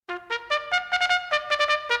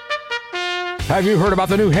Have you heard about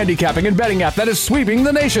the new handicapping and betting app that is sweeping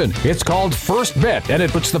the nation? It's called First Bet, and it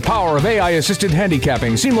puts the power of AI-assisted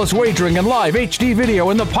handicapping, seamless wagering, and live HD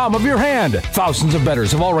video in the palm of your hand. Thousands of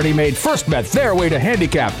bettors have already made First Bet their way to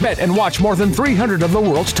handicap, bet, and watch more than 300 of the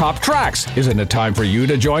world's top tracks. Isn't it time for you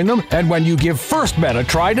to join them? And when you give First Bet a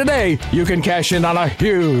try today, you can cash in on a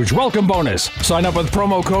huge welcome bonus. Sign up with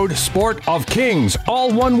promo code Sport of Kings,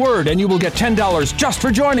 all one word, and you will get $10 just for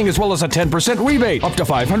joining, as well as a 10% rebate, up to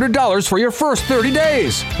 $500 for your first 30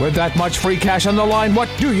 days. With that much free cash on the line, what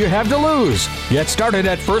do you have to lose? Get started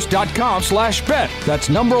at first.com/bet. That's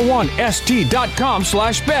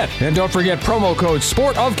st.com/bet. And don't forget promo code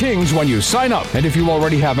Sport of Kings when you sign up. And if you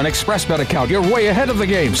already have an ExpressBet account, you're way ahead of the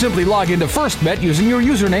game. Simply log into FirstBet using your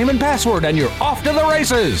username and password, and you're off to the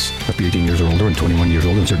races. Must be 18 years or older and 21 years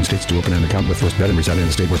old in certain states to open an account with FirstBet and reside in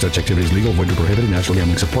a state where such activity is legal, void, or prohibited. National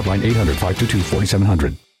Gambling Support Line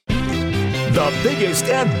 800-522-4700. The biggest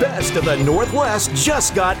and best of the Northwest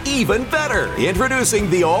just got even better. Introducing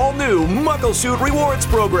the all-new Muckleshoot Rewards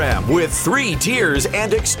program with 3 tiers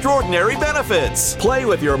and extraordinary benefits. Play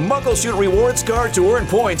with your Muckleshoot Rewards card to earn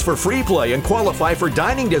points for free play and qualify for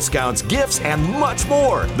dining discounts, gifts, and much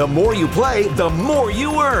more. The more you play, the more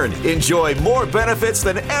you earn. Enjoy more benefits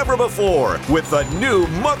than ever before with the new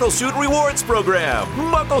Muckleshoot Rewards program.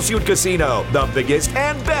 Muckleshoot Casino, the biggest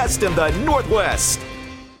and best in the Northwest.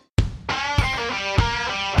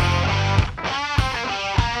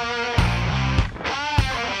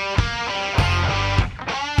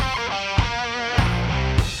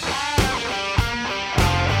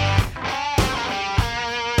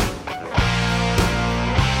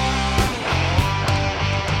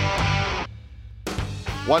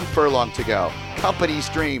 One furlong to go. Company's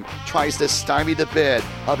Dream tries to stymie the bid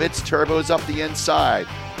of its turbos up the inside.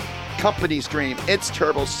 Company's Dream, its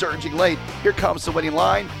turbo surging late. Here comes the winning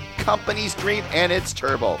line. Company's Dream and its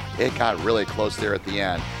turbo. It got really close there at the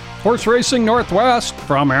end. Horse Racing Northwest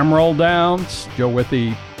from Emerald Downs. Joe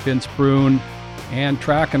Withy, Vince Brune, and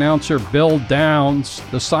track announcer Bill Downs,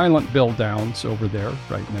 the silent Bill Downs over there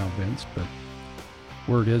right now, Vince. But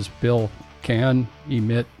word is Bill can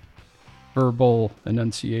emit verbal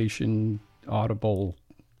enunciation, audible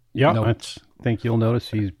notes. I think you'll notice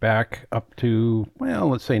he's back up to, well,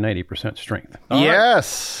 let's say 90% strength.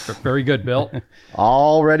 Yes. Right. Very good, Bill.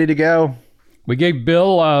 All ready to go. We gave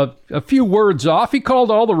Bill a few words off. He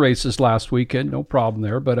called all the races last weekend. No problem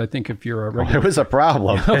there. But I think if you're a regular... It was a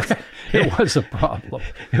problem. Okay. It was a problem.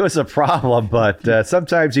 It was a problem, but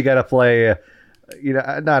sometimes you got to play,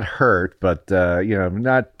 not hurt, but,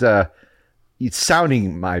 not...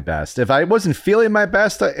 sounding my best. If I wasn't feeling my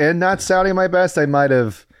best and not sounding my best, I might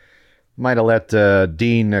have let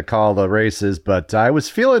Dean call the races. But I was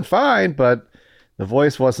feeling fine, but the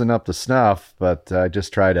voice wasn't up to snuff. But I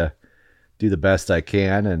just try to do the best I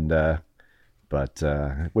can, and but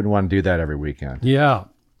I wouldn't want to do that every weekend. Yeah.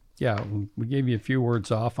 We gave you a few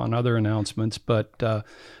words off on other announcements, but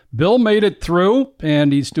Bill made it through,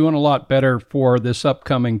 and he's doing a lot better for this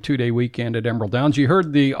upcoming 2-day weekend at Emerald Downs. You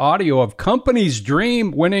heard the audio of Company's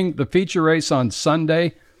Dream winning the feature race on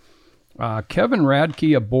Sunday. Kevin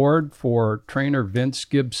Radke aboard for trainer Vince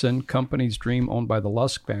Gibson. Company's Dream owned by the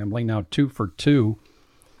Lusk family, now 2 for 2.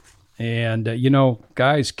 And,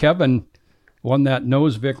 guys, Kevin won that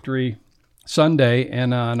nose victory Sunday,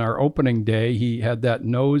 and on our opening day, he had that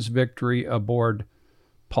nose victory aboard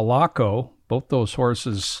Palaco. Both those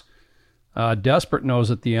horses, desperate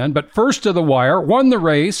nose at the end, but first to the wire, won the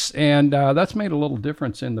race, and that's made a little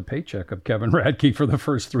difference in the paycheck of Kevin Radke for the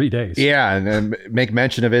first 3 days. Yeah, and make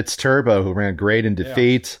mention of its Turbo, who ran great in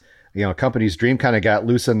defeat. Yeah. Company's Dream kind of got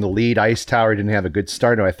loose in the lead. Ice Tower didn't have a good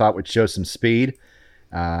start, who I thought would show some speed.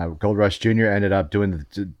 Gold Rush Jr. ended up doing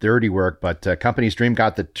the dirty work, but Company's Dream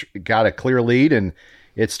got a clear lead, and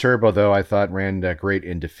its Turbo, though, I thought ran great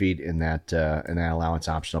in defeat in that allowance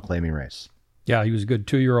optional claiming race. Yeah, he was a good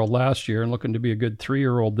 2-year-old last year and looking to be a good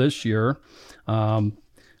 3-year-old this year.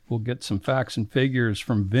 We'll get some facts and figures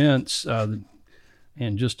from Vince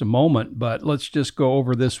in just a moment, but let's just go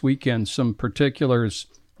over this weekend, some particulars.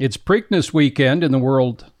 It's Preakness weekend in the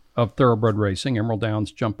world of thoroughbred racing. Emerald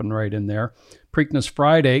Downs jumping right in there. Preakness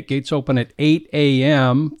Friday, gates open at 8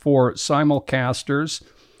 a.m. for simulcasters.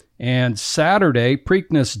 And Saturday,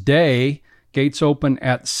 Preakness Day, gates open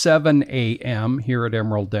at 7 a.m. here at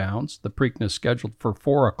Emerald Downs. The Preakness scheduled for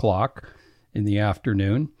 4 o'clock in the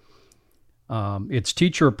afternoon. It's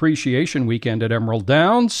Teacher Appreciation Weekend at Emerald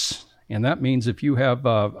Downs, and that means if you have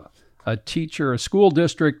a teacher, a school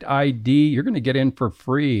district ID, you're going to get in for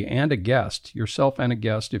free, and a guest, yourself and a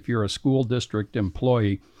guest, if you're a school district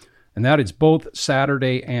employee. And that is both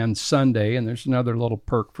Saturday and Sunday, and there's another little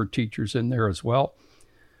perk for teachers in there as well.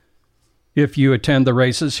 if you attend the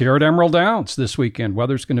races here at Emerald Downs this weekend.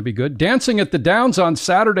 Weather's going to be good. Dancing at the Downs on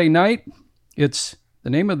Saturday night. The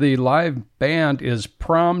name of the live band is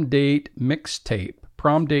Prom Date Mixtape.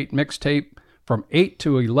 Prom Date Mixtape from 8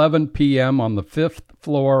 to 11 p.m. on the 5th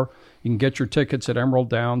floor. You can get your tickets at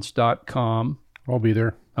emeralddowns.com. I'll be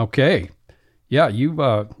there. Okay. Yeah,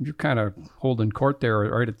 you're kind of holding court there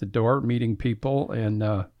right at the door, meeting people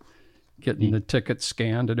and getting the tickets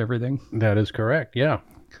scanned and everything. That is correct, yeah.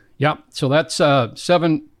 Yeah, so that's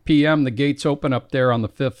 7 p.m. The gates open up there on the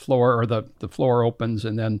 5th floor, or the floor opens,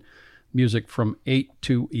 and then music from 8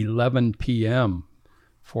 to 11 p.m.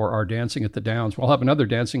 for our Dancing at the Downs. We'll have another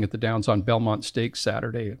Dancing at the Downs on Belmont Stakes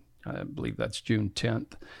Saturday. I believe that's June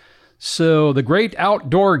 10th. So the Great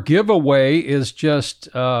Outdoor Giveaway is just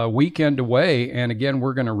a weekend away. And again,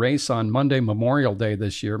 we're going to race on Monday, Memorial Day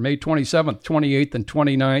this year, May 27th, 28th, and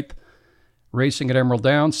 29th. Racing at Emerald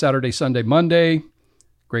Downs, Saturday, Sunday, Monday.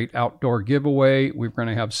 Great Outdoor Giveaway. We're going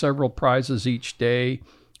to have several prizes each day.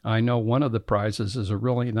 I know one of the prizes is a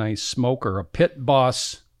really nice smoker, a Pit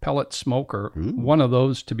Boss pellet smoker. Ooh. One of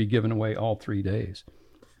those to be given away all 3 days.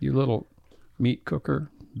 You little meat cooker,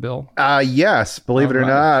 Bill? Yes, believe it or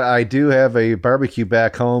not, I do have a barbecue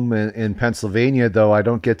back home in Pennsylvania, though I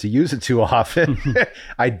don't get to use it too often.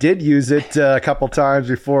 I did use it a couple times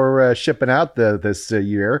before shipping out this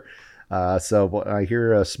year. So when I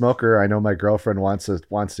hear a smoker, I know my girlfriend wants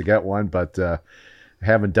to get one, but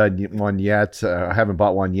haven't done one yet. I haven't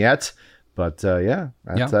bought one yet, but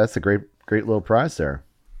that's a great little prize there.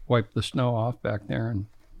 Wipe the snow off back there in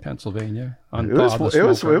Pennsylvania. It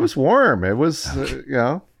was warm. It was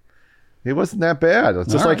it wasn't that bad.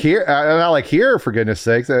 It's just like here, not like here, for goodness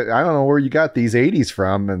sakes. I don't know where you got these 80s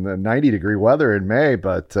from and the 90-degree weather in May,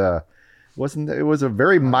 but it was a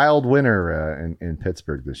very mild winter in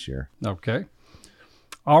Pittsburgh this year. Okay.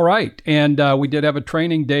 All right. And we did have a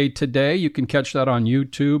training day today. You can catch that on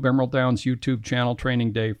YouTube, Emerald Downs YouTube channel,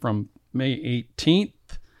 training day from May 18th.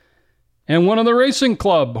 And one of the racing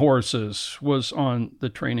club horses was on the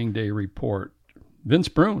training day report, Vince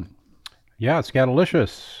Brune. Yeah, it's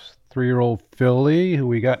Scatolicious, 3-year-old filly who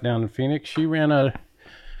we got down in Phoenix. She ran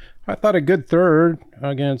I thought a good third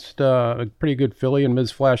against a pretty good filly in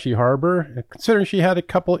Ms. Flashy Harbor. Considering she had a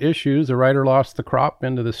couple issues, the rider lost the crop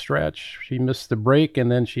into the stretch. She missed the break, and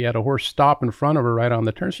then she had a horse stop in front of her right on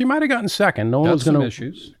the turn. She might have gotten second. No one was going to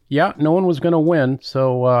issues. Yeah, no one was going to win,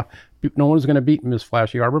 so no one was going to beat Ms.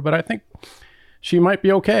 Flashy Harbor. But I think she might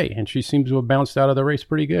be okay, and she seems to have bounced out of the race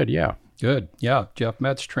pretty good. Yeah, good. Yeah, Jeff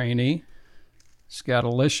Metz trainee,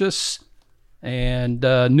 Scatolicious. And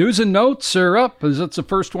news and notes are up, as it's the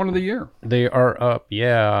first one of the year. They are up,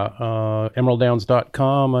 yeah.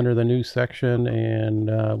 emeralddowns.com under the news section, and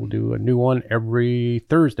we'll do a new one every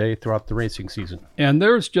Thursday throughout the racing season. And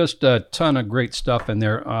there's just a ton of great stuff in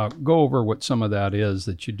there. Go over what some of that is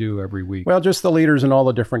that you do every week. Well, just the leaders in all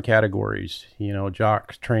the different categories.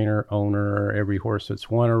 Jock, trainer, owner, every horse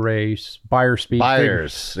that's won a race, buyer speed.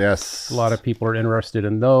 Buyers, yes. A lot of people are interested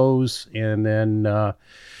in those. And then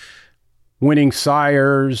winning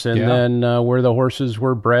sires, and then where the horses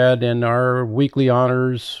were bred, and our weekly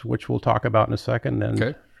honors, which we'll talk about in a second,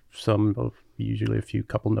 and usually a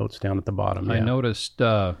couple notes down at the bottom. I noticed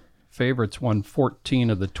favorites won 14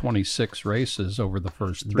 of the 26 races over the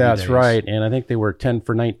first 3 days. That's right, and I think they were 10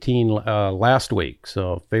 for 19 last week,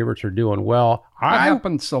 so favorites are doing well. That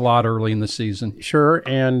happens a lot early in the season. Sure,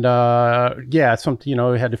 and we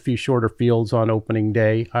had a few shorter fields on opening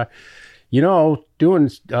day.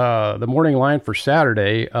 Doing the morning line for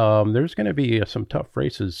Saturday, there's going to be some tough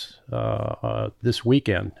races this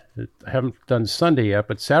weekend. I haven't done Sunday yet,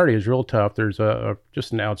 but Saturday is real tough. There's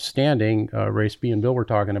just an outstanding race B and Bill we're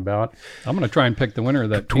talking about. I'm going to try and pick the winner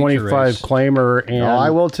of that 25 race. claimer. And I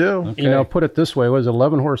will too. Okay. Put it this way, it was an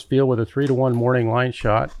 11-horse field with a 3-to-1 morning line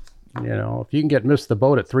shot. If you can get Miss the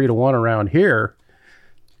Boat at 3-to-1 around here,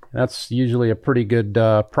 that's usually a pretty good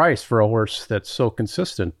price for a horse that's so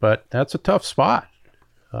consistent, but that's a tough spot.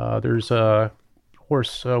 There's a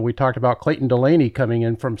horse we talked about, Clayton Delaney, coming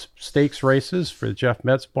in from stakes races for the Jeff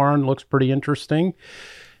Metz barn. Looks pretty interesting.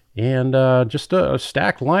 And just a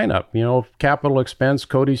stacked lineup. Capital Expense,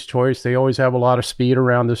 Cody's Choice. They always have a lot of speed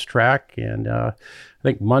around this track. And I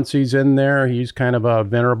think Muncie's in there. He's kind of a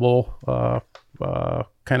venerable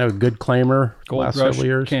kind of a good claimer Gold last Rush several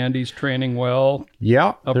years. Candy's training well.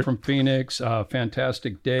 Yeah. Up from Phoenix.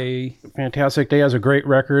 Fantastic Day. Fantastic Day has a great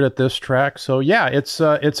record at this track. So, yeah, it's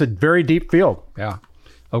a very deep field. Yeah.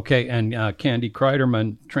 Okay, and Candi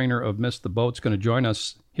Cryderman, trainer of Miss the Boat, is going to join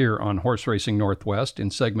us here on Horse Racing Northwest in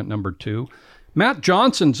segment number 2. Matt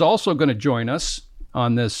Johnson's also going to join us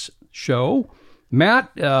on this show.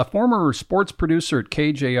 Matt, former sports producer at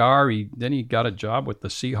KJR, then he got a job with the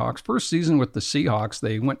Seahawks. First season with the Seahawks,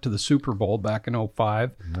 they went to the Super Bowl back in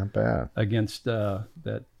 2005. Not bad. Against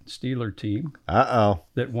that Steeler team. Uh-oh.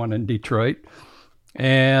 That won in Detroit.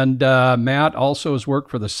 And Matt also has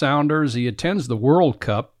worked for the Sounders. He attends the World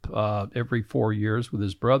Cup every 4 years with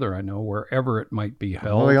his brother, I know, wherever it might be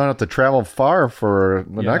held. Well, you don't have to travel far for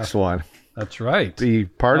the next one. That's right. The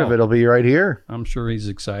part of it will be right here. I'm sure he's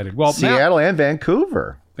excited. Well, Seattle and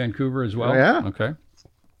Vancouver. Vancouver as well? Oh, yeah. Okay.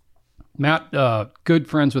 Matt, good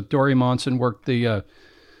friends with Dory Monson, worked the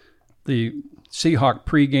Seahawk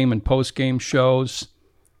pregame and postgame shows.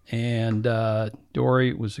 And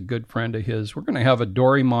Dory was a good friend of his. We're going to have a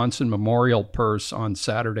Dory Monson Memorial Purse on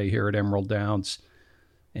Saturday here at Emerald Downs.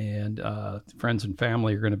 And friends and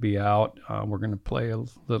family are going to be out. We're going to play a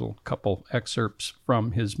little couple excerpts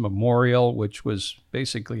from his memorial, which was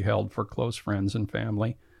basically held for close friends and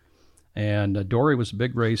family. And Dory was a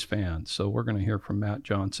big race fan, so we're going to hear from Matt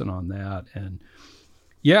Johnson on that. And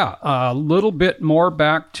yeah, a little bit more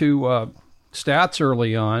back to stats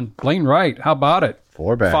early on. Blaine Wright, how about it?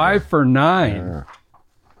 5 for 9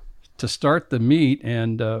 to start the meet,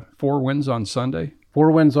 and 4 wins on Sunday.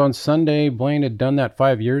 4 wins on Sunday. Blaine had done that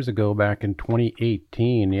 5 years ago back in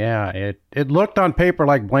 2018. Yeah, it looked on paper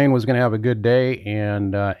like Blaine was going to have a good day,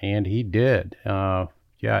 and he did.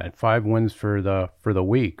 Yeah, 5 wins for the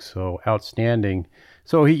week, so outstanding.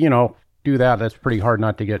 So he, do that. That's pretty hard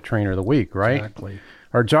not to get trainer of the week, right? Exactly.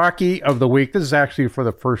 Our jockey of the week, this is actually for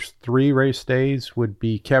the first 3 race days, would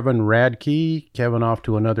be Kevin Radke. Kevin off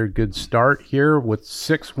to another good start here with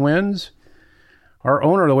 6 wins. Our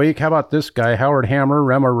owner of the week, how about this guy, Howard Hammer,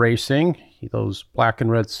 Rema Racing. Those black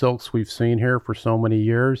and red silks we've seen here for so many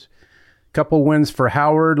years. Couple wins for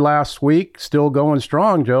Howard last week. Still going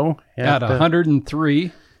strong, Joe. At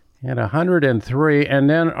 103. At 103. And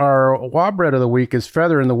then our Wabred of the week is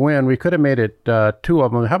Feather in the Wind. We could have made it 2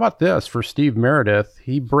 of them. How about this for Steve Meredith?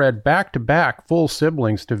 He bred back-to-back full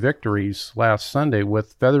siblings to victories last Sunday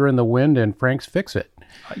with Feather in the Wind and Frank's Fix-It.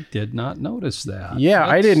 I did not notice that. Yeah,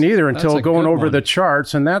 I didn't either until going over the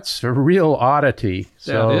charts, and that's a real oddity.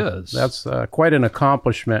 So that is. That's quite an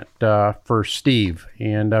accomplishment for Steve.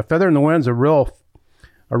 And Feather in the Wind's a real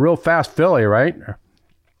fast filly, right?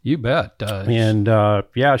 You bet. And I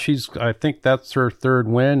think that's her 3rd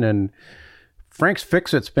win. And Frank's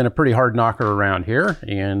Fix-It's been a pretty hard knocker around here,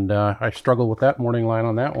 and I struggled with that morning line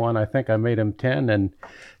on that one. I think I made him 10, and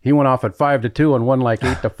he went off at 5-2 and won like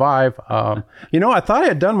 8-5. I thought I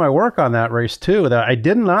had done my work on that race too. That I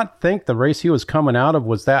did not think the race he was coming out of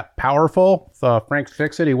was that powerful. Frank's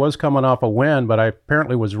Fix-It, he was coming off a win, but I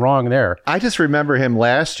apparently was wrong there. I just remember him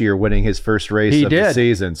last year winning his first race of the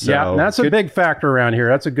season. So yeah, and that's a big factor around here.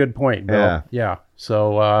 That's a good point, Bill. Yeah.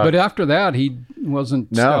 So, but after that, he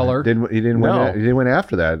wasn't stellar. He didn't win. He didn't win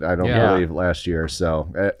after that. I don't believe last year.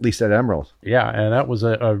 So at least at Emerald. Yeah, and that was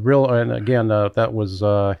a real. And again, that was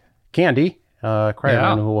Candi,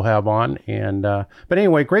 Cryderman, who we'll have on. And but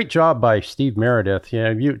anyway, great job by Steve Meredith.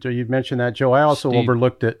 Yeah, you mentioned that, Joe. I also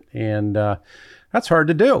overlooked it, and that's hard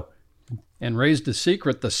to do. And Raised a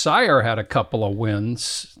Secret, the sire had a couple of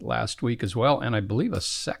wins last week as well, and I believe a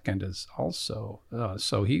second is also.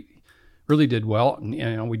 So he really did well.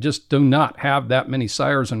 And, we just do not have that many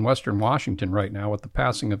sires in Western Washington right now with the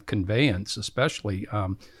passing of Conveyance, especially.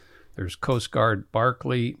 There's Coast Guard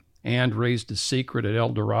Barkley and Raised a Secret at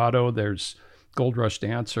El Dorado. There's Gold Rush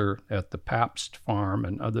Dancer at the Pabst Farm.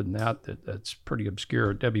 And other than that's pretty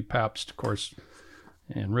obscure. Debbie Pabst, of course,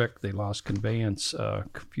 and Rick, they lost Conveyance a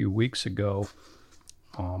few weeks ago.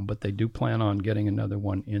 But they do plan on getting another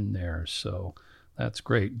one in there. So that's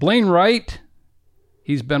great. Blaine Wright.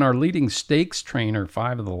 He's been our leading stakes trainer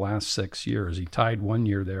 5 of the last 6 years. He tied 1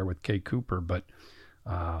 year there with Kay Cooper. But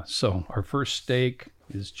so our first stake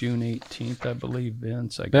is June 18th, I believe,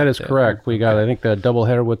 Vince. That is correct. We got, I think, the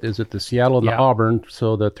doubleheader is it the Seattle and the Auburn.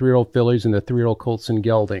 So the 3-year-old fillies and the 3-year-old Colts and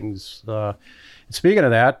Geldings. Speaking of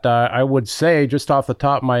that, I would say just off the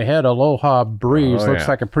top of my head, Aloha Breeze looks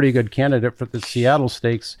like a pretty good candidate for the Seattle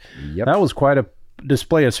Stakes. Yep. That was quite a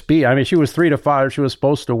display of speed. I mean, she was 3-5. She was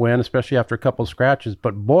supposed to win, especially after a couple of scratches.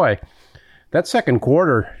 But boy, that second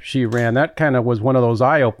quarter she ran, that kind of was one of those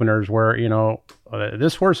eye openers where,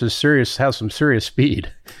 this horse is serious, has some serious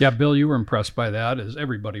speed. Yeah, Bill, you were impressed by that, as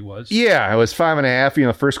everybody was. Yeah, it was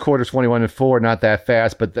 5.5. First quarter 21-4, not that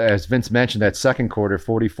fast. But as Vince mentioned, that second quarter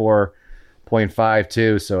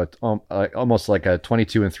 44.52. So it's almost like a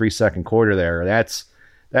 22-3 second quarter there. That's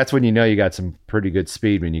when you got some pretty good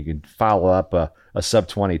speed, when you can follow up a sub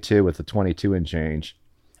 22 with a 22 and change.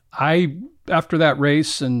 After that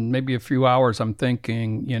race and maybe a few hours, I'm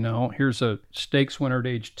thinking, here's a stakes winner at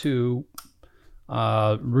age 2.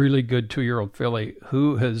 Really good 2-year-old filly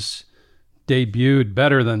who has debuted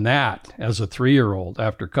better than that as a 3-year-old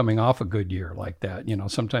after coming off a good year like that.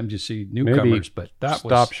 Sometimes you see newcomers, but that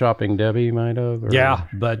Stop Shopping Debbie might have. Yeah,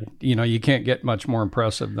 but you can't get much more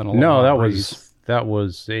impressive than a No, that Breeze.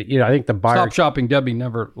 was I think the buyer. Stop Shopping Debbie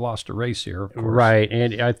never lost a race here, of course. Right,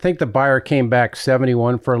 and I think the buyer came back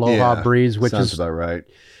 71 for Aloha Breeze, which sounds is about right.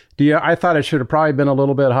 I thought it should have probably been a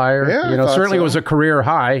little bit higher. Yeah, certainly so. It was a career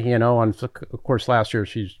high. And of course last year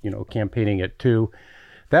she's campaigning at 2.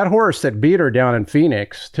 That horse that beat her down in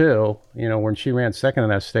Phoenix too, when she ran second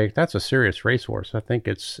in that stake, that's a serious racehorse. I think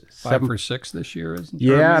it's 5 for 6 this year, isn't it?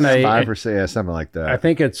 Yeah, and 5 for 6, something like that. I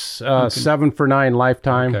think it's 7 for 9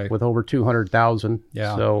 lifetime with over 200,000.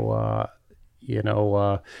 Yeah. So,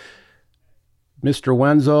 Mr.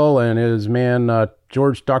 Wenzel and his man, Dr.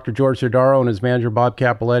 George Zardaro and his manager, Bob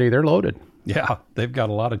Capoletti, they're loaded. Yeah, they've got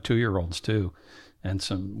a lot of 2-year-olds too, and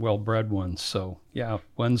some well-bred ones. So, yeah,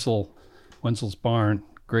 Wenzel's Barn,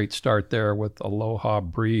 great start there with Aloha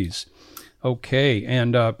Breeze. Okay,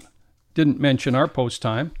 and didn't mention our post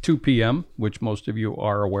time, 2 p.m., which most of you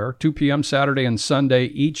are aware. 2 p.m. Saturday and Sunday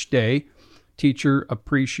each day, Teacher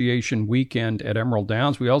Appreciation Weekend at Emerald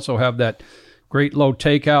Downs. We also have that great low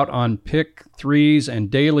takeout on pick threes and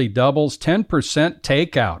daily doubles. 10%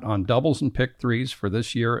 takeout on doubles and pick threes for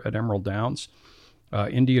this year at Emerald Downs.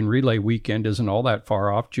 Indian Relay Weekend isn't all that far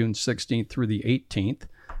off, June 16th through the 18th.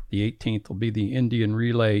 The 18th will be the Indian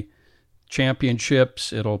Relay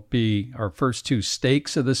Championships. It'll be our first 2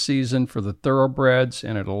 stakes of the season for the thoroughbreds,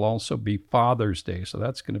 and it'll also be Father's Day, so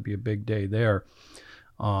that's going to be a big day there.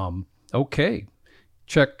 Okay.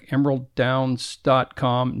 Check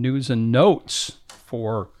emeralddowns.com news and notes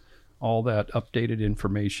for all that updated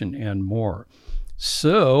information and more.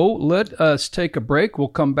 So let us take a break. We'll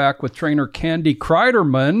come back with trainer Candi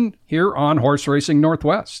Cryderman here on Horse Racing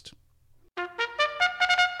Northwest.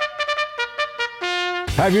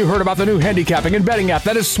 Have you heard about the new handicapping and betting app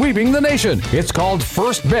that is sweeping the nation? It's called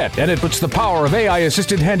First Bet, and it puts the power of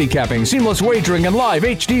AI-assisted handicapping, seamless wagering, and live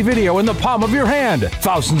HD video in the palm of your hand.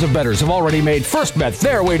 Thousands of bettors have already made First Bet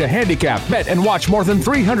their way to handicap, bet, and watch more than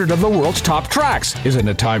 300 of the world's top tracks. Isn't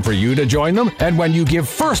it time for you to join them? And when you give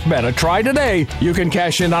First Bet a try today, you can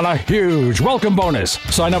cash in on a huge welcome bonus.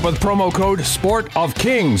 Sign up with promo code Sport of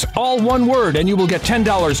Kings, all one word, and you will get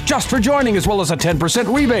 $10 just for joining, as well as a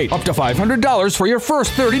 10% rebate, up to $500 for your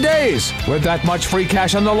first 30 days. With that much free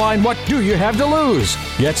cash on the line, what do you have to lose?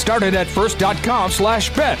 Get started at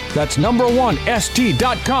first.com/bet. That's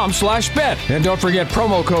st.com/bet. And don't forget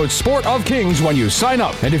promo code Sport of Kings when you sign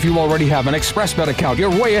up. And if you already have an ExpressBet account, you're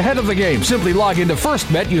way ahead of the game. Simply log into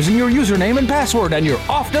FirstBet using your username and password, and you're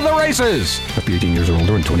off to the races. Up to 18 years or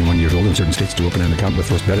older and 21 years old in certain states to open an account with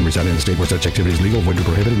FirstBet and reside in a state where such activity is legal, void, or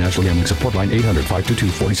prohibited. National Gambling Support Line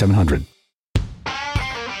 800-522-4700.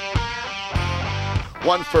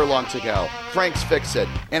 1 furlong to go. Frank's Fix It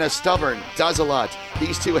and a stubborn Does-A-Lot.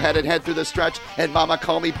 These two head through the stretch, and Mama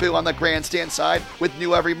Call Me Boo on the grandstand side with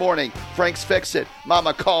new every morning. Frank's Fix It.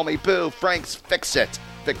 Mama Call Me Boo. Frank's Fix It.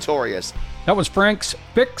 Victorious. That was Frank's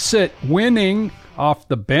Fix It winning off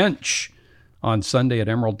the bench on Sunday at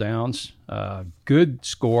Emerald Downs. Good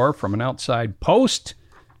score from an outside post.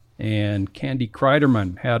 And Candi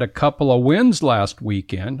Cryderman had a couple of wins last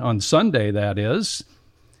weekend, on Sunday, that is.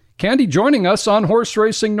 Candi joining us on Horse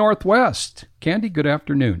Racing Northwest. Candi, good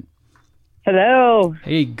afternoon. Hello.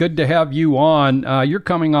 Hey, good to have you on. You're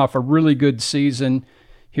coming off a really good season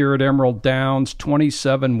here at Emerald Downs,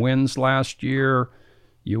 27 wins last year.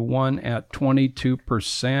 You won at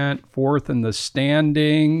 22%, fourth in the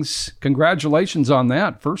standings. Congratulations on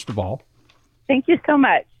that, first of all. Thank you so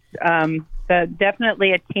much.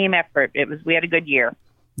 Definitely a team effort. We had a good year.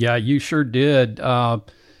 Yeah, you sure did.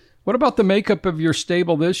 What about the makeup of your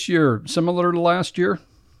stable this year? Similar to last year?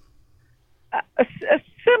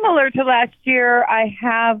 Similar to last year. I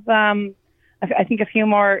have, I think, a few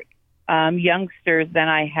more youngsters than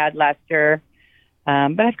I had last year.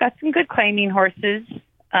 But I've got some good claiming horses.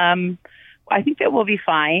 I think that we'll be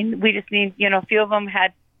fine. We just need, a few of them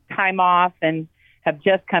had time off and have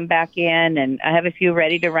just come back in, and I have a few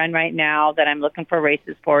ready to run right now that I'm looking for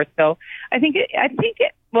races for. So I think it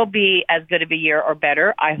will be as good of a year or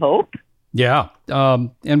better, I hope. Yeah.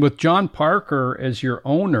 And with John Parker as your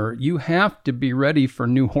owner, you have to be ready for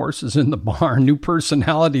new horses in the barn, new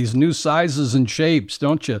personalities, new sizes and shapes,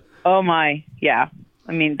 don't you? Oh, my. Yeah.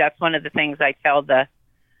 I mean, that's one of the things I tell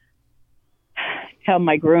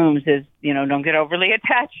my grooms is, don't get overly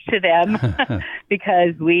attached to them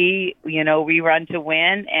because we run to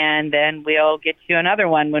win, and then we'll get you another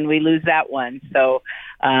one when we lose that one. So,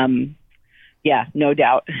 yeah, no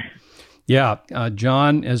doubt. Yeah,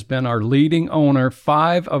 John has been our leading owner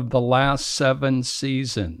 5 of the last 7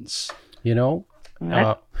 seasons. You know,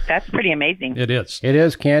 That's pretty amazing. It is. it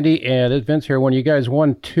is, Candy, and it's Vince here. When you guys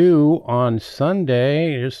won 2 on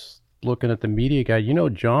Sunday, just looking at the media guide, you know,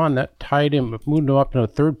 John, that tied him, moved him up to a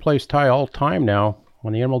third place tie all time now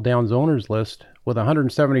on the Emerald Downs owners list with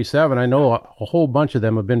 177. I know a whole bunch of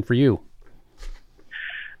them have been for you.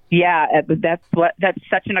 Yeah, that's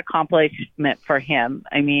such an accomplishment for him.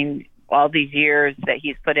 I mean, all these years that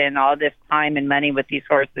he's put in, all this time and money with these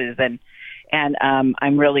horses, and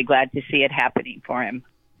I'm really glad to see it happening for him.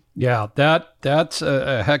 Yeah, that's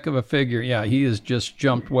a heck of a figure. Yeah, he has just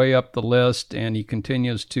jumped way up the list, and he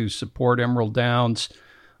continues to support Emerald Downs.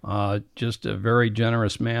 Just a very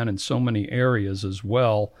generous man in so many areas as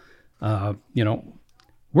well. You know,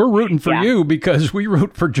 we're rooting for you because we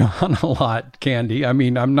root for John a lot, Candy. I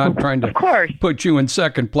mean, I'm not trying to put you in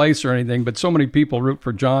second place or anything, but so many people root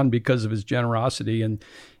for John because of his generosity, and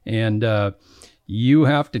you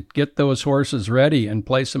have to get those horses ready and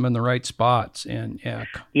place them in the right spots. And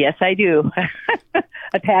yes, I do.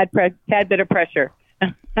 A tad bit of pressure.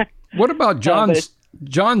 What about John's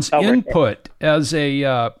input as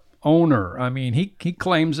a owner? I mean, he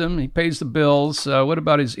claims them, he pays the bills. What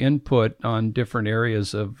about his input on different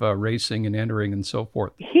areas of racing and entering and so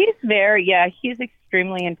forth? He's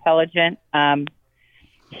extremely intelligent.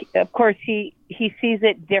 Of course, he sees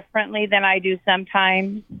it differently than I do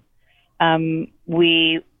sometimes. I'll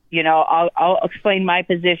explain my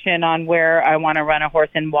position on where I want to run a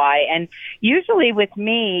horse and why. And usually with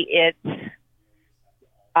me, it's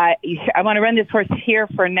I want to run this horse here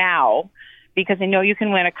for now, because I know you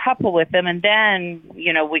can win a couple with them, and then,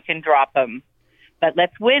 we can drop them. But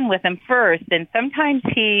let's win with him first. And sometimes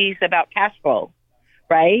he's about cash flow,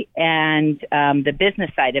 right? And the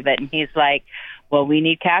business side of it. And he's like, well, we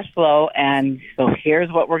need cash flow, and so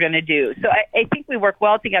here's what we're going to do. So I think we work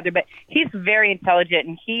well together, but he's very intelligent,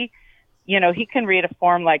 and he can read a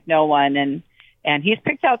form like no one. And he's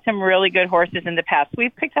picked out some really good horses in the past.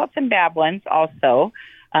 We've picked out some bad ones also.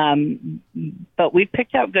 But we've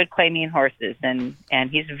picked out good claiming horses, and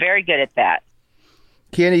he's very good at that.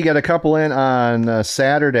 Candy, you got a couple in on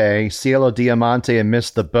Saturday. Cielo Diamante and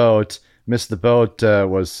Miss the Boat. Miss the Boat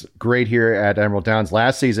was great here at Emerald Downs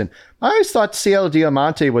last season. I always thought Cielo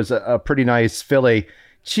Diamante was a pretty nice filly.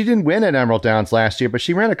 She didn't win at Emerald Downs last year, but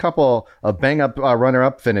she ran a couple of bang-up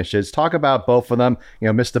runner-up finishes. Talk about both of them.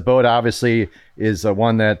 Miss the Boat obviously is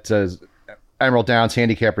one that Emerald Downs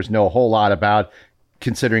handicappers know a whole lot about,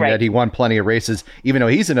 considering that he won plenty of races, even though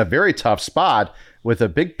he's in a very tough spot with a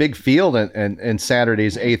big field in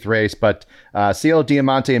Saturday's 8th race. But Cielo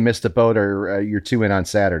Diamante and Miss the Boat are your 2 in on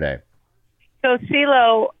Saturday. So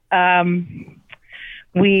Cielo,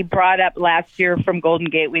 we brought up last year from Golden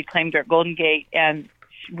Gate. We claimed her at Golden Gate, and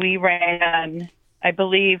we ran, I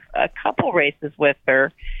believe, a couple races with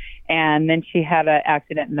her. And then she had an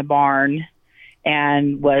accident in the barn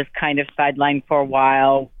and was kind of sidelined for a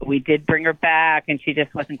while. We did bring her back, and she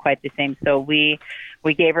just wasn't quite the same. So we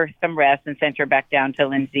gave her some rest and sent her back down to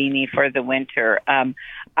Lenzini for the winter.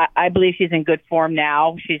 I believe she's in good form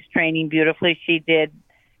now. She's training beautifully. She did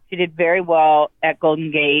very well at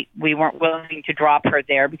Golden Gate. We weren't willing to drop her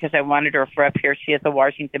there because I wanted her for up here. She is a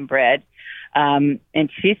Washington bred. And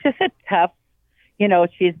she's just a tough,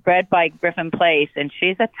 she's bred by Griffin Place, and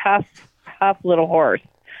she's a tough little horse.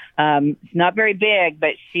 She's not very big,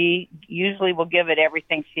 but she usually will give it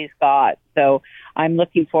everything she's got. So I'm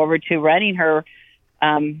looking forward to running her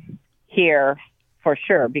here for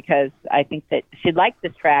sure, because I think that she liked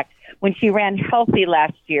this track. When she ran healthy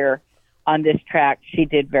last year on this track, she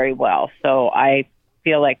did very well. So I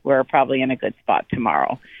feel like we're probably in a good spot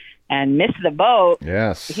tomorrow. And Miss the Boat,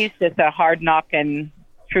 yes, he's just a hard-knocking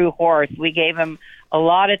true horse. We gave him a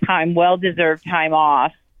lot of time, well-deserved time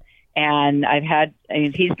off. And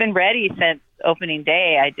he's been ready since opening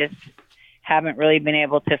day. I just haven't really been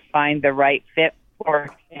able to find the right fit for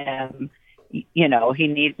him. He's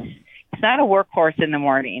not a workhorse in the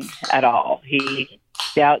morning at all. He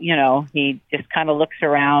just kind of looks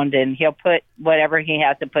around, and he'll put whatever he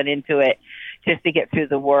has to put into it just to get through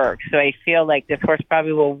the work. So I feel like this horse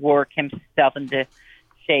probably will work himself into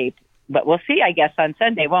shape. But we'll see, I guess, on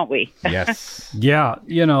Sunday, won't we? Yes. Yeah,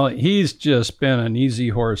 he's just been an easy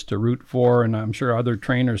horse to root for, and I'm sure other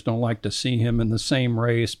trainers don't like to see him in the same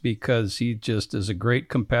race because he just is a great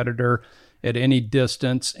competitor at any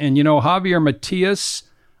distance. And, Javier Matias,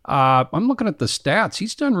 I'm looking at the stats.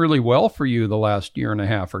 He's done really well for you the last year and a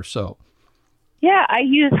half or so. Yeah, I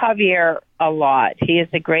use Javier a lot. He is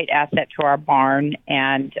a great asset to our barn,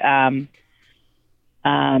 and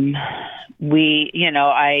I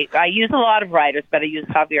use a lot of riders, but I use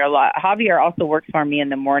Javier a lot. Javier also works for me in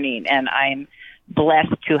the morning, and I'm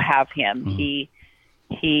blessed to have him. He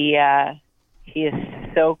is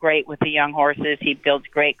so great with the young horses. He builds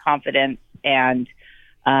great confidence, and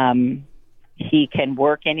he can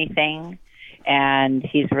work anything, and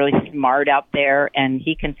he's really smart out there, and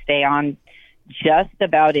he can stay on just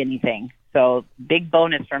about anything. So big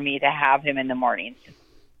bonus for me to have him in the mornings.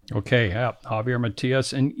 Okay, yeah, Javier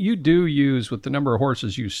Matias, and you do use, with the number of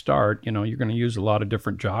horses you start, you're going to use a lot of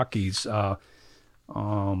different jockeys. What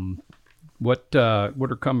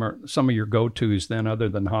are some of your go-tos then, other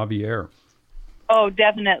than Javier? Oh,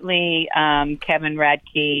 definitely Kevin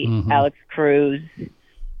Radke, Alex Cruz.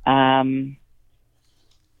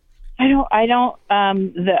 I'll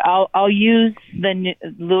use the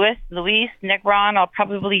Luis Negron. I'll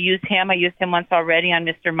probably use him. I used him once already on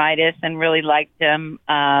Mr. Midas and really liked him.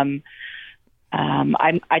 I'd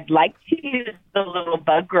like to use the little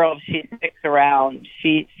bug girl if she sticks around.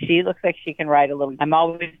 She looks like she can ride a little. I'm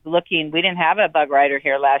always looking. We didn't have a bug rider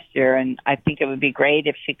here last year, and I think it would be great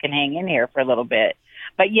if she can hang in here for a little bit.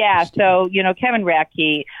 But yeah, so Kevin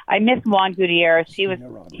Radke. I miss Juan Gutierrez. He was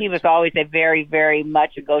always a very, very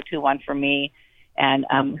much a go-to one for me, and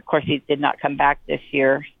of course he did not come back this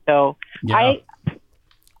year. So yeah.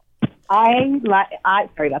 Sorry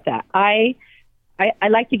about that. I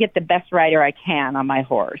like to get the best rider I can on my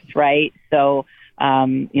horse, right? So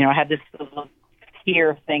I have this little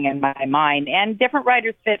tier thing in my mind, and different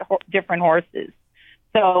riders fit different horses.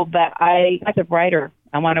 So, but I like a rider.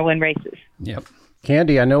 I want to win races. Yep.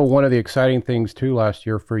 Candi, I know one of the exciting things, too, last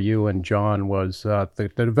year for you and John was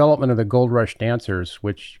the development of the Gold Rush Dancers,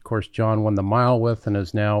 which, of course, John won the mile with and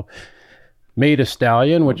has now made a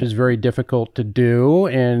stallion, which is very difficult to do.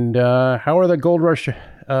 And how are the Gold Rush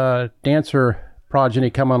Dancer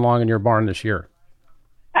progeny coming along in your barn this year?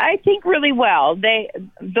 I think really well. My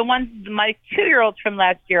 2-year-olds from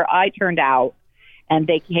last year, I turned out, and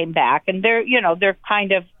they came back. And they're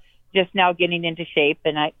kind of just now getting into shape,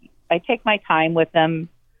 and I take my time with them,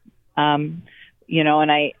 and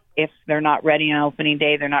if they're not ready on opening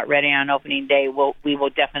day, they're not ready on opening day. We will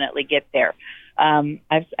definitely get there. I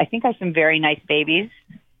think I have some very nice babies,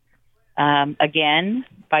 again,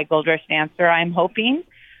 by Gold Rush Dancer, I'm hoping.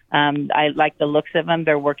 I like the looks of them.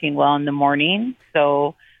 They're working well in the morning.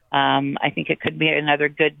 So I think it could be another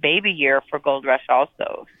good baby year for Gold Rush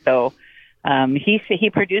also. So he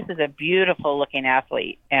produces a beautiful looking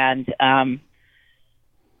athlete, and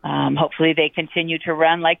hopefully they continue to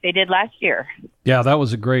run like they did last year. Yeah, that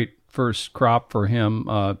was a great first crop for him.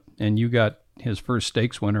 And you got his first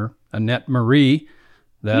stakes winner, Annette Marie.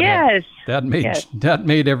 That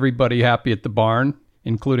made everybody happy at the barn,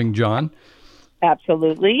 including John.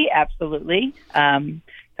 Absolutely. It's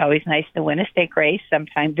always nice to win a stake race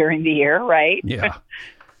sometime during the year, right? Yeah.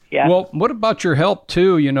 Yeah. Well, what about your help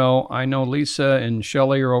too? I know Lisa and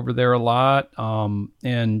Shelley are over there a lot.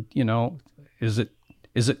 And is it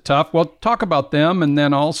tough? Well, talk about them, and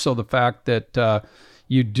then also the fact that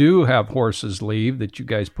you do have horses leave that you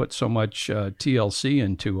guys put so much TLC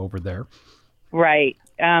into over there. Right.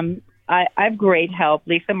 I have great help.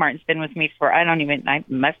 Lisa Martin's been with me for, it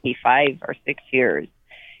must be 5 or 6 years.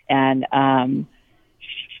 And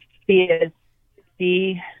she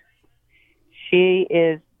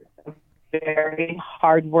is a very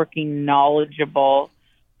hardworking, knowledgeable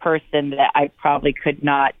person that I probably could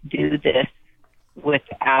not do this with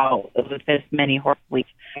this many horse weeks.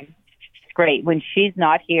 It's great. When she's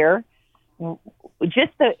not here,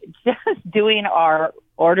 just doing our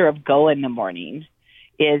order of go in the morning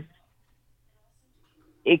is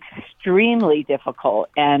extremely difficult,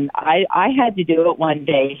 and I had to do it one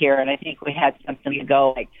day here, and I think we had something to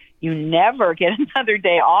go like, you never get another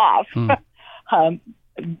day off.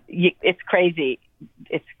 It's crazy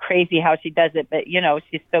how she does it, but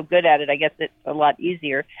she's so good at it. I guess it's a lot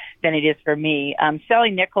easier than it is for me.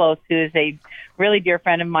 Shelley Nicholas, who is a really dear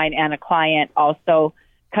friend of mine and a client, also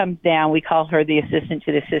comes down. We call her the assistant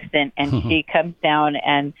to the assistant, and she comes down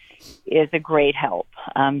and is a great help.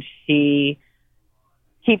 She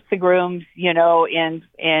keeps the grooms,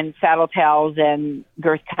 in saddle tails and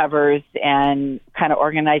girth covers, and kind of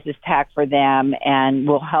organizes tack for them, and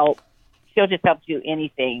will help. She'll just help do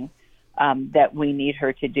anything that we need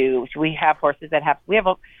her to do. We have horses that have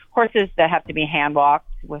to be hand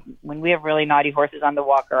walked. When we have really naughty horses on the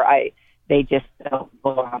walker, they just don't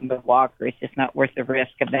go on the walker. It's just not worth the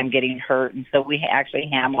risk of them getting hurt, and so we actually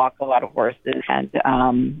hand walk a lot of horses, and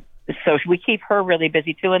so we keep her really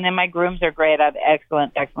busy too. And then my grooms are great. I have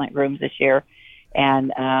excellent grooms this year,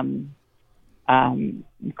 and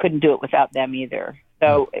couldn't do it without them either.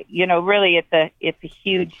 So, really it's a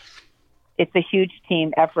huge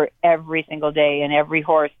team effort every single day, and every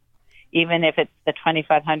horse, even if it's the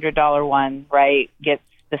 $2,500 one, right, gets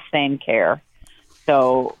the same care.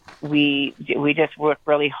 So we just work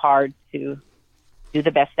really hard to do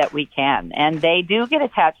the best that we can, and they do get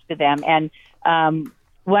attached to them. And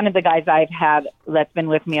one of the guys I've had that's been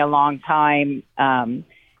with me a long time,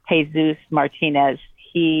 Jesus Martinez,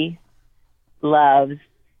 he loves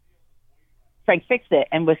Frank Fix-It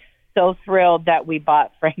and was so thrilled that we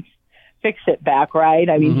bought Frank's Fix-It back, right?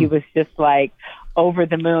 I mean, he was just like over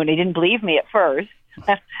the moon. He didn't believe me at first.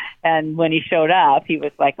 And when he showed up, he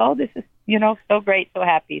was like, oh, this is, so great, so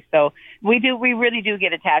happy. So we really do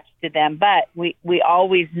get attached to them, but we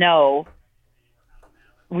always know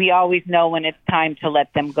when it's time to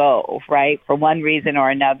let them go, right? For one reason or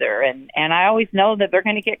another. And I always know that they're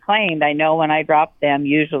going to get claimed. I know when I drop them,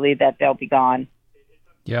 usually that they'll be gone.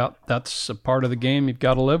 Yeah, that's a part of the game you've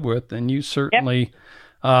got to live with. And you certainly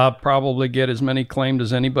probably get as many claimed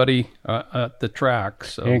as anybody at the track.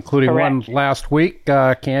 So. Including Correct. one last week,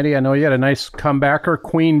 Candi. I know you had a nice comebacker,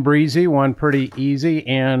 Queen Breezy, one pretty easy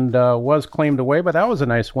and was claimed away, but that was a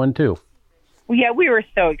nice one too. Well, yeah, we were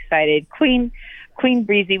so excited. Queen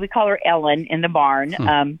Breezy, we call her Ellen in the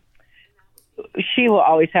barn. She will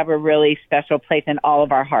always have a really special place in all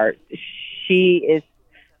of our hearts. She is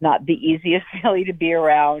not the easiest filly to be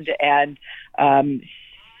around, and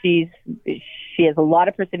she has a lot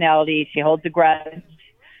of personality. She holds a grudge.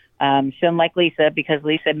 She doesn't like Lisa because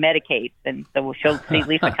Lisa medicates, and so she'll see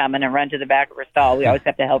Lisa coming and run to the back of her stall. We always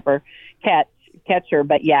have to help her catch her.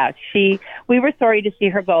 But yeah, we were sorry to see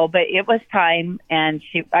her go, but it was time, and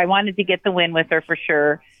I wanted to get the win with her for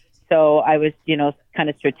sure. So I was, kind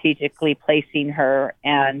of strategically placing her,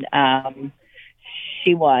 and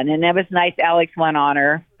she won, and that was nice. Alex won on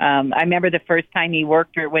her. I remember the first time he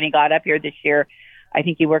worked her when he got up here this year. I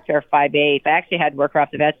think he worked her 5/8. I actually had to work her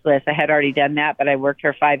off the vets list. I had already done that, but I worked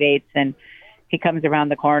her 5/8, and he comes around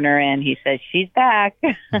the corner and he says, she's back.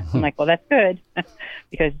 I'm like, well, that's good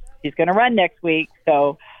because she's going to run next week.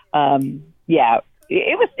 So, yeah,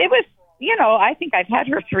 it was, I think I've had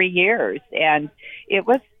her 3 years, and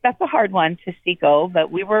that's a hard one to see go, but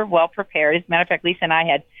we were well prepared. As a matter of fact, Lisa and I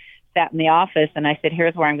had sat in the office, and I said,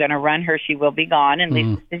 here's where I'm going to run her. She will be gone. And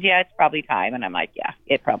Lisa says, yeah, it's probably time. And I'm like, yeah,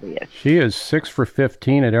 it probably is. She is 6 for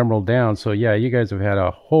 15 at Emerald Downs. So, yeah, you guys have had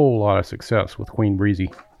a whole lot of success with Queen Breezy.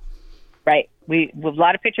 Right. We have a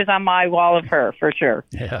lot of pictures on my wall of her, for sure.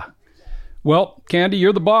 Yeah. Well, Candi,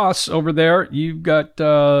 you're the boss over there. You've got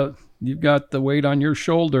the weight on your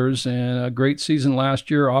shoulders, and a great season last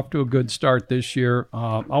year, off to a good start this year.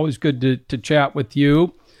 Always good to chat with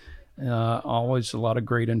you. Always a lot of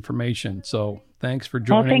great information. So thanks for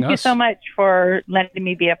joining us. Well, thank you so much for letting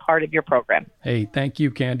me be a part of your program. Hey, thank you,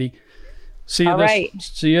 Candi. See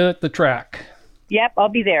you at the track. Yep, I'll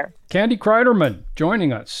be there. Candi Cryderman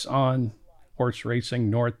joining us on Horse Racing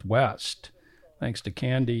Northwest. Thanks to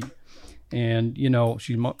Candi. And,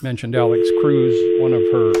 she mentioned Alex Cruz, one of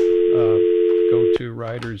her go-to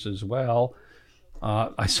riders as well.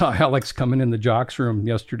 I saw Alex coming in the jocks room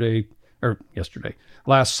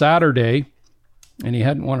last Saturday, and he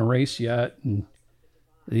hadn't won a race yet, and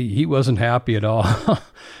he wasn't happy at all.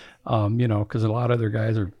 Because a lot of other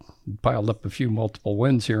guys are piled up a few multiple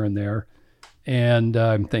wins here and there. And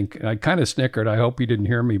I kind of snickered. I hope he didn't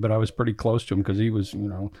hear me, but I was pretty close to him because he was,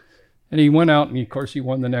 and he went out and of course he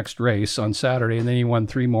won the next race on Saturday, and then he won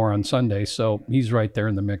 3 more on Sunday. So he's right there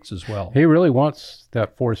in the mix as well. He really wants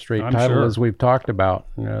that 4th straight title, sure, as we've talked about.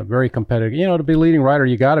 Very competitive. To be leading rider,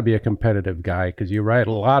 you got to be a competitive guy because you ride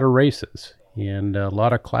a lot of races and a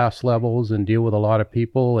lot of class levels and deal with a lot of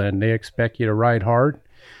people, and they expect you to ride hard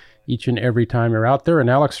each and every time you're out there.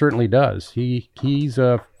 And Alex certainly does. He's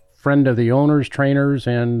a friend of the owners, trainers,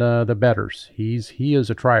 and the bettors. He is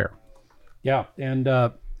a trier. Yeah, and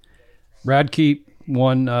Radke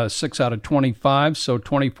won 6 out of 25, so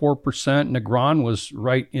 24%. Negron was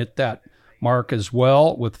right at that mark as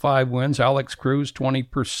well with 5 wins. Alex Cruz,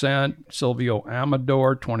 20%. Silvio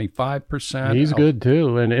Amador, 25%. He's good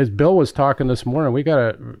too. And as Bill was talking this morning, we got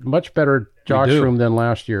a much better jocks room than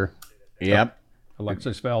last year. Yep.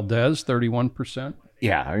 Alexis Valdez, 31%.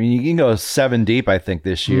 Yeah, I mean, you can go 7 deep, I think,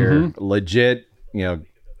 this year. Legit,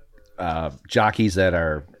 jockeys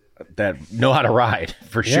that know how to ride,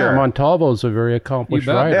 for sure. Montalvo's a very accomplished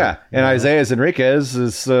rider. Yeah, and Isaiah Enriquez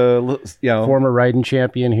is, former riding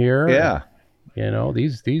champion here. Yeah.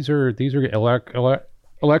 These are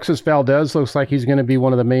Alexis Valdez looks like he's going to be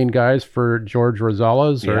one of the main guys for George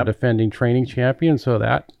Rosales, our defending training champion. So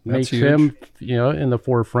that makes him, in the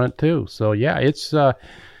forefront too. So yeah, it's,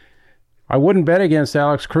 I wouldn't bet against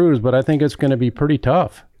Alex Cruz, but I think it's going to be pretty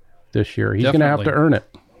tough this year. He's going to have to earn it.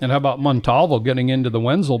 And how about Montalvo getting into the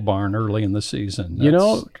Wenzel barn early in the season?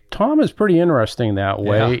 Tom is pretty interesting that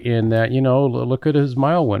way in that, look at his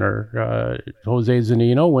mile winner. Jose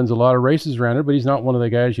Zanino wins a lot of races around it, but he's not one of the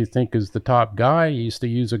guys you think is the top guy. He used to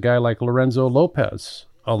use a guy like Lorenzo Lopez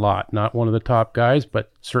a lot. Not one of the top guys, but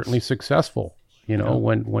certainly successful,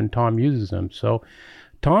 when Tom uses him. So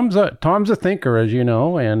Tom's a thinker, as you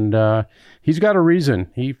know, and he's got a reason.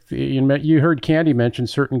 You heard Candi mention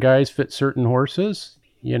certain guys fit certain horses.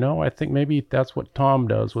 I think maybe that's what Tom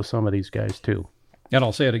does with some of these guys too. And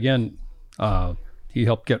I'll say it again, he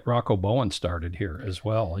helped get Rocco Bowen started here as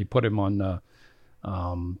well. He put him on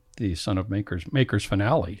the Son of Makers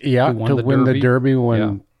finale. Yeah, to win the Derby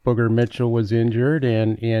when Booger Mitchell was injured,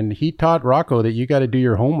 and he taught Rocco that you got to do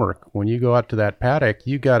your homework when you go out to that paddock.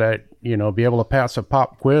 You got to be able to pass a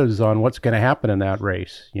pop quiz on what's going to happen in that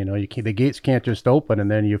race. The gates can't just open and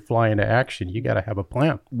then you fly into action. You got to have a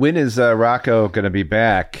plan. When is Rocco going to be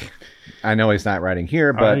back? I know he's not riding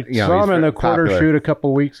here, but I saw him in the quarter shoot a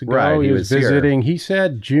couple weeks ago. Right, he was visiting. Here. He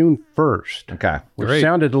said June 1st. Okay, which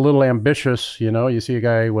sounded a little ambitious. You see a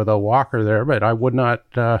guy with a walker there, but I would not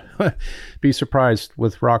be surprised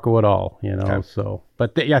with Rocco at all. Okay. So,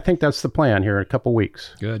 but I think that's the plan here in a couple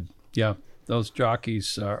weeks. Good, yeah. Those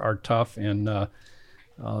jockeys are tough, and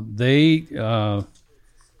they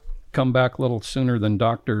come back a little sooner than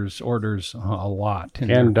doctors' orders a lot.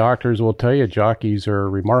 And doctors will tell you jockeys are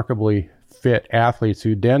remarkably fit athletes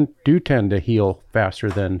who do tend to heal faster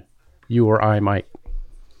than you or I might.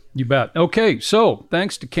 You bet. Okay, so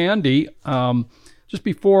thanks to Candi. Just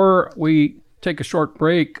before we take a short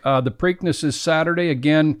break, the Preakness is Saturday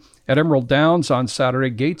again at Emerald Downs on Saturday.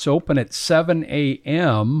 Gates open at 7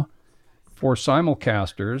 a.m. for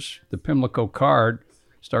simulcasters. The Pimlico card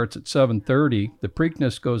starts at 7:30. The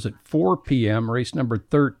Preakness goes at 4 p.m., race number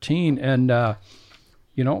 13. And,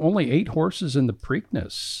 only 8 horses in the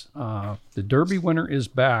Preakness. The Derby winner is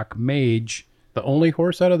back, Mage. The only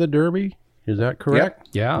horse out of the Derby? Is that correct?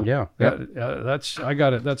 Yep. Yeah. I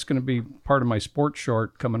got it. That's going to be part of my sports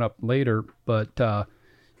short coming up later. But,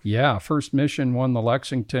 First Mission won the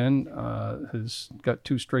Lexington. Has got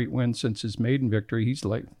 2 straight wins since his maiden victory. He's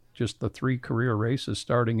like just the 3 career races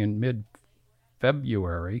starting in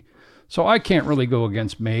mid-February. So I can't really go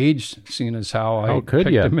against Mage, seeing as how I picked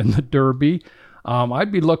him in the Derby.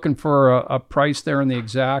 I'd be looking for a price there in the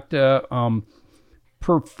Exacta.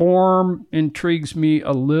 Perform intrigues me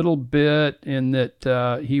a little bit in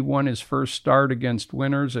that he won his first start against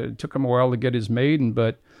winners. It took him a while to get his maiden,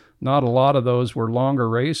 but not a lot of those were longer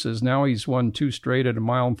races. Now he's won 2 straight at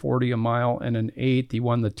 1:40, a mile, and an 1/8. He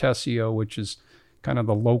won the Tessio, which is kind of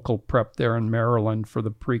the local prep there in Maryland for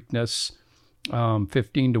the Preakness.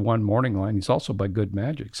 15-1 morning line. He's also by Good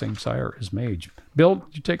Magic, same sire as Mage. Bill,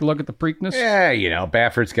 did you take a look at the Preakness? Yeah,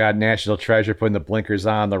 Baffert's got National Treasure putting the blinkers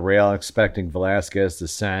on the rail, expecting Velasquez to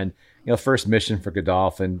send. First Mission for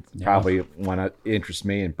Godolphin, probably one that interests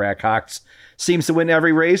me. And Brad Cox seems to win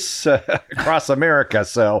every race across America.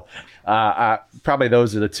 So probably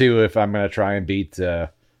those are the 2 if I'm going to try and beat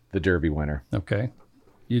the Derby winner. Okay.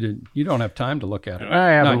 You don't have time to look at it.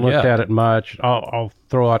 I haven't looked at it much. I'll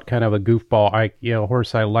throw out kind of a goofball.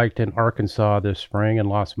 Horse I liked in Arkansas this spring and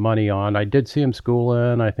lost money on. I did see him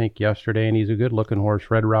schooling, I think, yesterday, and he's a good-looking horse,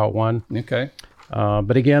 Red Route 1. Okay.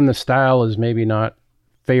 But again, the style is maybe not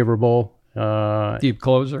favorable. Deep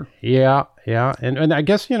closer. Yeah. And I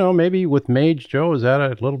guess, maybe with Mage, Joe, is that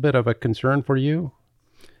a little bit of a concern for you?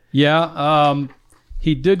 Yeah.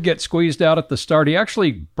 He did get squeezed out at the start. He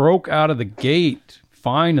actually broke out of the gate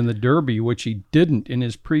fine in the Derby, which he didn't in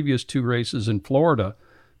his previous 2 races in Florida.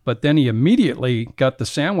 But then he immediately got the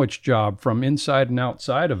sandwich job from inside and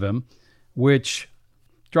outside of him, which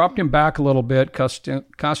dropped him back a little bit.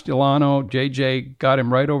 Castellano, JJ got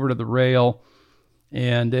him right over to the rail.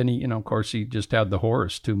 And then he, of course, he just had the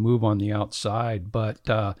horse to move on the outside. But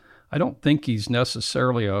I don't think he's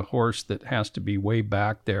necessarily a horse that has to be way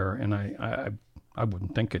back there. And I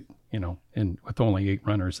wouldn't think it, with only 8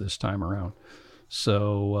 runners this time around.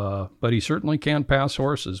 So, but he certainly can pass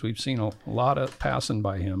horses. We've seen a lot of passing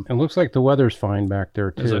by him. It looks like the weather's fine back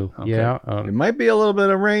there, too. Is it? Okay. Yeah. It might be a little bit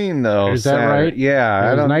of rain, though. Is that right?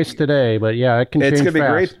 Yeah. It was nice today, but it can change fast. It's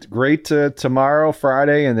going to be great tomorrow,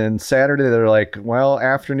 Friday, and then Saturday they're like,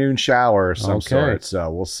 afternoon shower of some sort.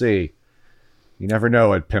 So we'll see. You never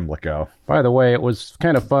know at Pimlico. By the way, it was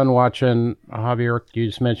kind of fun watching Javier. You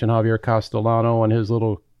just mentioned Javier Castellano, and his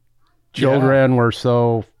little children were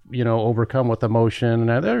so overcome with emotion.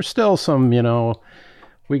 And there's still some,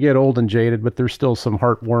 we get old and jaded, but there's still some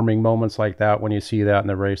heartwarming moments like that when you see that in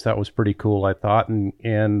the race. That was pretty cool, I thought.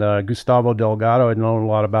 And Gustavo Delgado, I'd known a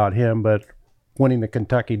lot about him, but winning the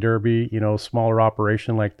Kentucky Derby, smaller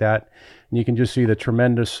operation like that, and you can just see the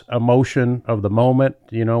tremendous emotion of the moment,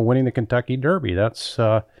 winning the Kentucky Derby. That's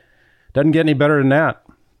doesn't get any better than that.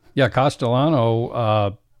 Yeah,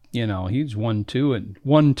 Castellano, he's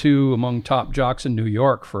 1-2 among top jocks in New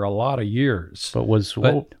York for a lot of years. But was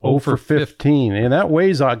 0 for 15. And that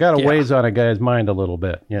ways on a guy's mind a little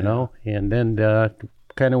bit, And then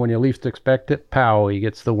kind of when you least expect it, pow, he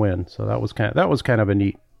gets the win. So that was kind of a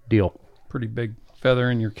neat deal. Pretty big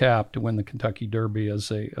feather in your cap to win the Kentucky Derby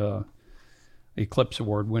as a Eclipse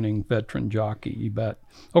Award winning veteran jockey, you bet.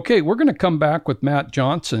 Okay, we're going to come back with Matt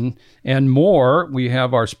Johnson and more. We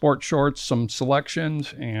have our sports shorts, some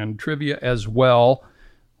selections, and trivia as well.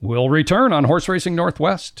 We'll return on Horse Racing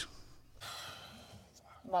Northwest.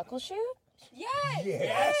 Muckleshoot?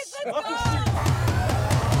 Yes! Let's go!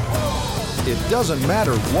 It doesn't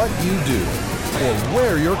matter what you do or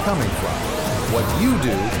where you're coming from. What you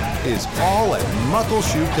do is all at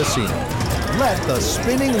Muckleshoot Casino. Let the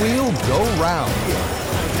spinning wheel go round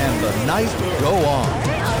and the night go on.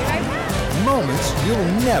 Moments you'll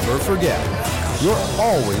never forget. You're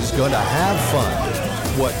always going to have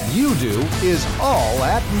fun. What you do is all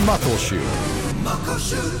at Muckleshoot.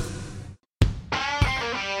 Muckleshoot.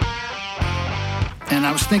 And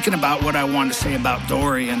I was thinking about what I wanted to say about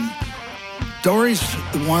Dory, and Dory's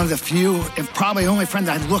one of the few, if probably only friend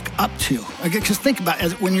that I look up to. Because think about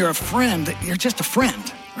it, when you're a friend, you're just a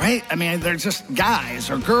friend, right? I mean, they're just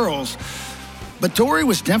guys or girls. But Dory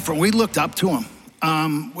was different. We looked up to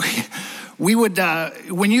him. We would,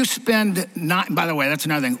 when you spend, by the way, that's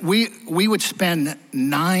another thing. We would spend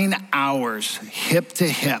 9 hours hip to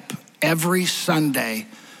hip every Sunday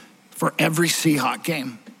for every Seahawk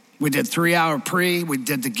game. We did 3-hour pre, we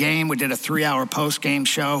did the game, we did a 3-hour post-game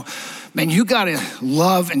show. Man, you gotta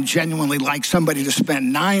love and genuinely like somebody to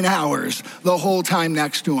spend 9 hours the whole time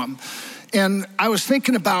next to them. And I was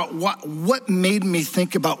thinking about what made me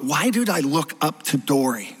think about why did I look up to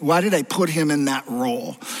Dory? Why did I put him in that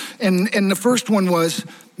role? And the first one was,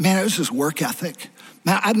 man, it was his work ethic.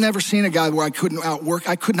 Man, I've never seen a guy where I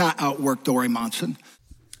could not outwork Dory Monson.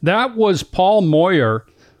 That was Paul Moyer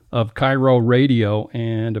of Cairo Radio,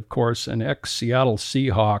 and of course an ex-Seattle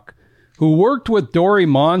Seahawk who worked with Dory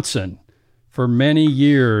Monson for many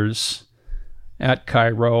years at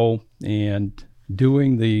Cairo and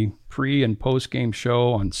doing the pre- and post-game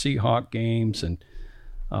show on Seahawk games. And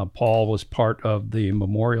Paul was part of the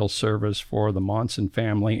memorial service for the Monson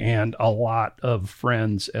family and a lot of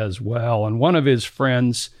friends as well. And one of his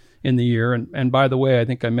friends in the year, and by the way, I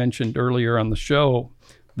think I mentioned earlier on the show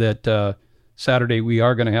that Saturday, we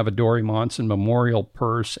are going to have a Dory Monson memorial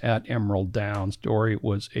purse at Emerald Downs. Dory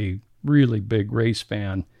was a really big race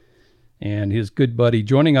fan, and his good buddy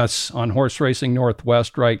joining us on Horse Racing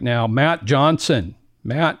Northwest right now, Matt Johnson.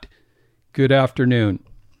 Matt, good afternoon.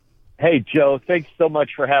 Hey, Joe, thanks so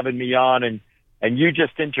much for having me on, and you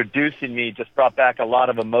just introducing me just brought back a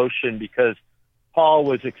lot of emotion because Paul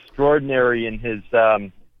was extraordinary in his,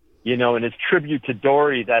 in his tribute to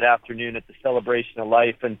Dory that afternoon at the Celebration of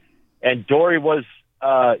Life, and Dory was,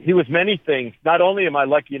 he was many things. Not only am I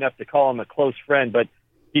lucky enough to call him a close friend, but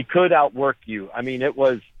he could outwork you. I mean, it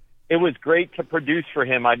was great to produce for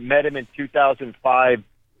him. I met him in 2005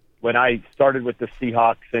 when I started with the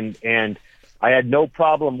Seahawks, and I had no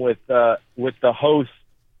problem with the host,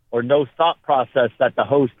 or no thought process that the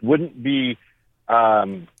host wouldn't be,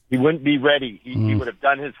 he wouldn't be ready. He would have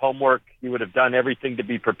done his homework. He would have done everything to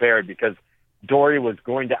be prepared because Dory was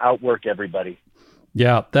going to outwork everybody.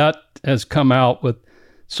 Yeah, that has come out with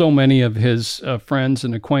so many of his friends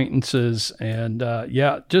and acquaintances. And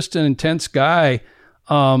just an intense guy,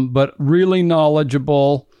 but really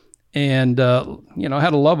knowledgeable and,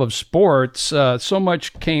 had a love of sports. So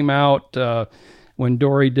much came out when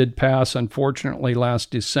Dory did pass, unfortunately,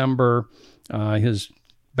 last December. His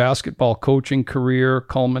basketball coaching career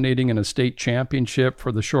culminating in a state championship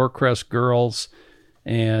for the Shorecrest girls.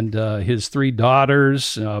 And his 3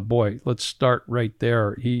 daughters, let's start right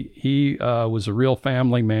there. He was a real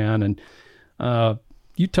family man. And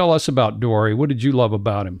you tell us about Dory. What did you love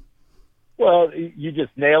about him? Well, you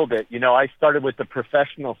just nailed it. I started with the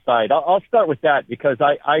professional side. I'll start with that because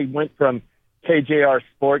I went from KJR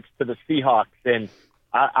Sports to the Seahawks. And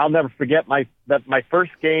I'll never forget my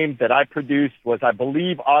first game that I produced was, I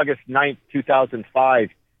believe, August 9th, 2005.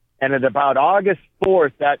 And at about August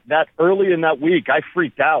 4th, that early in that week, I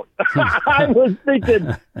freaked out. I was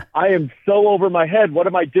thinking, I am so over my head. What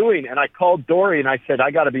am I doing? And I called Dory and I said,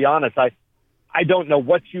 I got to be honest. I don't know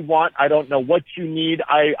what you want. I don't know what you need.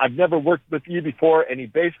 I've never worked with you before. And he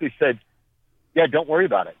basically said, yeah, don't worry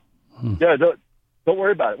about it. Yeah, don't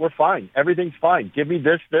worry about it. We're fine. Everything's fine. Give me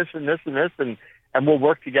this, and this, and this, and we'll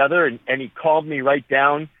work together. And he called me right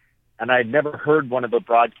down, and I had never heard one of the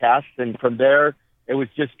broadcasts. And from there, it was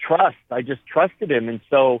just trust. I just trusted him. And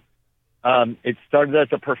so it started as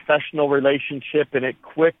a professional relationship, and it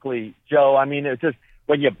quickly, Joe, I mean, it's just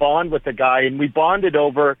when you bond with a guy, and we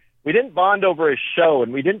didn't bond over his show,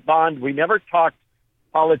 and we never talked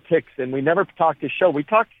politics, and we never talked his show. We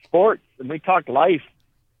talked sports, and we talked life.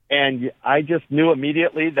 And I just knew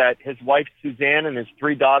immediately that his wife, Suzanne, and his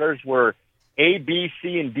 3 daughters were A, B,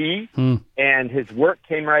 C, and D. And his work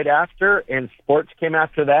came right after, and sports came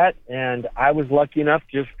after that. And I was lucky enough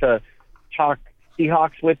just to talk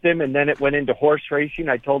Seahawks with him, and then it went into horse racing.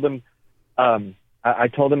 I told him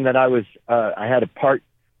that I had a part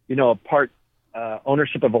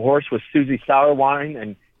ownership of a horse with Susie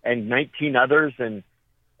Sourwine and 19 others, and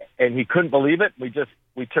he couldn't believe it.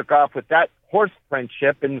 We took off with that horse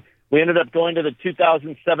friendship, and we ended up going to the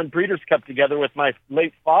 2007 Breeders' Cup together with my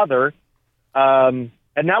late father, and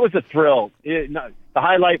that was a thrill. The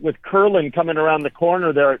highlight was Curlin coming around the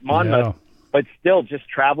corner there at Monmouth, but still just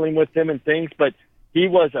traveling with him and things. But he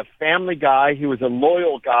was a family guy. He was a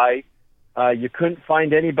loyal guy. You couldn't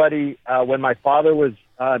find anybody. When my father was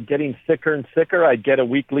getting sicker and sicker, I'd get a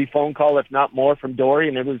weekly phone call, if not more, from Dory,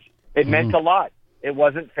 and it meant a lot. It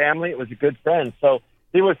wasn't family. It was a good friend. So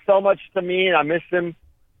he was so much to me, and I miss him.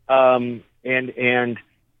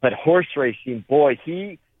 But horse racing, boy,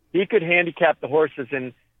 he could handicap the horses.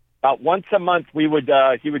 And about once a month, he would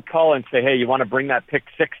call and say, "Hey, you want to bring that pick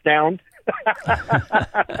 6 down?"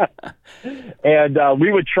 And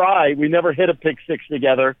we would try. We never hit a pick 6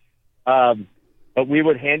 together, but we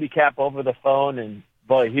would handicap over the phone. And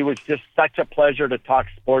boy, he was just such a pleasure to talk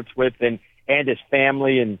sports with, and his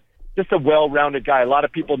family, and just a well-rounded guy. A lot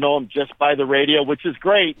of people know him just by the radio, which is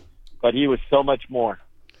great, but he was so much more.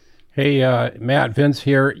 Hey, Matt, Vince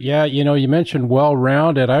here. Yeah, you mentioned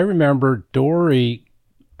well-rounded. I remember Dory,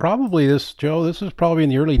 this was probably in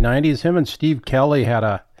the early 90s. Him and Steve Kelly had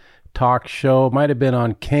a talk show. Might have been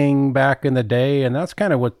on King back in the day, and that's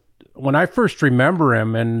kind of when I first remember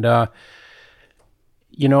him. And,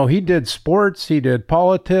 he did sports, he did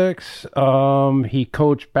politics, he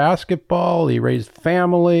coached basketball, he raised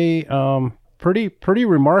family. Pretty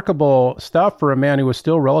remarkable stuff for a man who was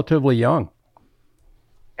still relatively young.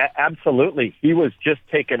 Absolutely. He was just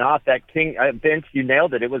taken off that King. Vince, you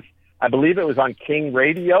nailed it. I believe it was on King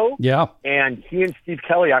Radio. Yeah. And he and Steve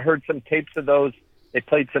Kelly, I heard some tapes of those. They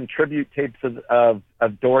played some tribute tapes of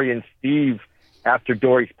Dory and Steve after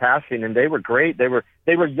Dory's passing, and they were great. They were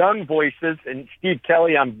young voices, and Steve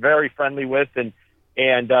Kelly I'm very friendly with, and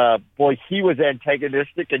boy, he was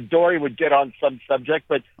antagonistic, and Dory would get on some subject.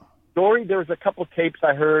 But Dory, there was a couple tapes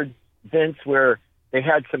I heard, Vince, where they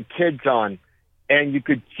had some kids on, and you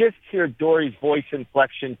could just hear Dory's voice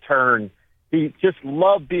inflection turn. He just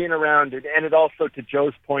loved being around it, and it also, to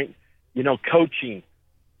Joe's point, coaching.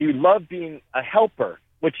 He loved being a helper,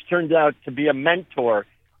 which turned out to be a mentor.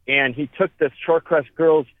 And he took the Shorecrest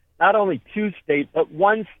girls not only 2 state, but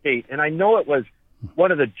 1 state. And I know it was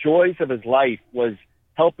one of the joys of his life was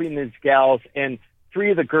helping these gals. And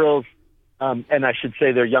 3 of the girls, and I should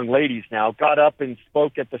say they're young ladies now, got up and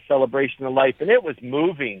spoke at the Celebration of Life. And it was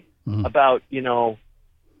moving about,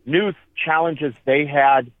 new challenges they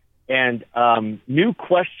had and new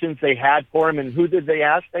questions they had for him. And who did they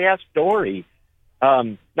ask? They asked Dory.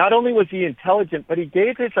 Not only was he intelligent, but he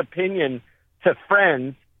gave his opinion to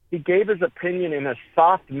friends. He gave his opinion in a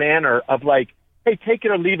soft manner of like, hey, take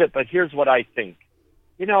it or leave it, but here's what I think.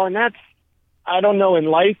 And that's, I don't know, in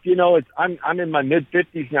life, I'm in my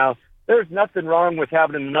mid-50s now. There's nothing wrong with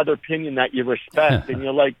having another opinion that you respect. And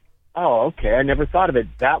you're like, oh, okay, I never thought of it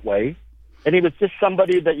that way. And he was just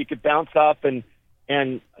somebody that you could bounce off, and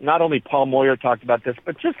not only Paul Moyer talked about this,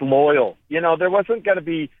 but just loyal. There wasn't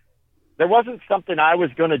something I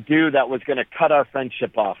was going to do that was going to cut our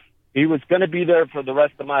friendship off. He was going to be there for the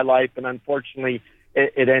rest of my life, and unfortunately,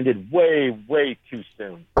 it ended way, way too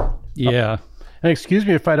soon. Yeah. And excuse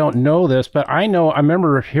me if I don't know this, but I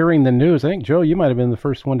remember hearing the news. I think, Joe, you might have been the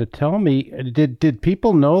first one to tell me. Did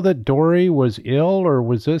people know that Dory was ill, or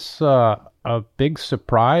was this a big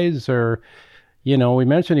surprise? Or, we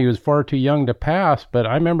mentioned he was far too young to pass, but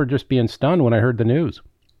I remember just being stunned when I heard the news.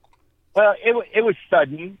 Well, it was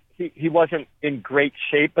sudden. He wasn't in great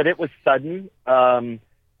shape, but it was sudden.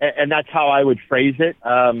 And that's how I would phrase it.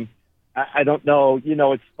 I don't know.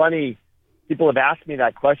 It's funny. People have asked me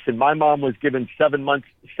that question. My mom was given 7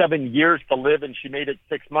 years to live, and she made it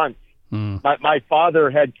 6 months. My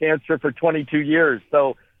father had cancer for 22 years.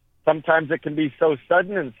 So sometimes it can be so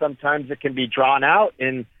sudden and sometimes it can be drawn out.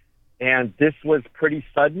 And this was pretty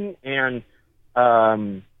sudden. And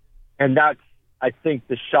that's, I think,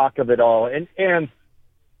 the shock of it all. And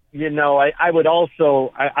you know, I would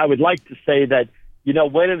like to say that, you know,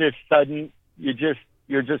 when it is sudden, you're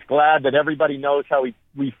just glad that everybody knows how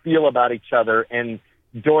we feel about each other. And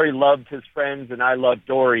Dory loved his friends, and I loved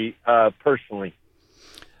Dory personally.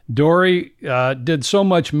 Dory did so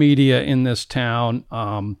much media in this town.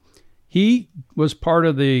 He was part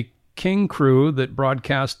of the King crew that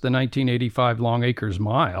broadcast the 1985 Long Acres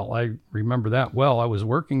Mile. I remember that well. I was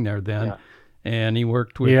working there then. Yeah. And he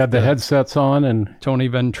worked with... He had the headsets on, and Tony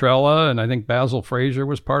Ventrella, and I think Basil Frazier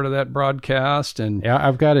was part of that broadcast. And yeah,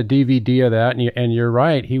 I've got a DVD of that, and you're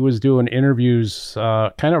right. He was doing interviews,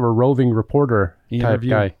 kind of a roving reporter type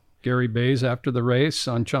guy. Gary Bays after the race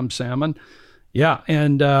on Chum Salmon. Yeah,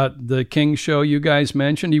 and the King show you guys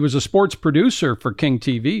mentioned, he was a sports producer for King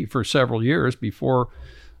TV for several years before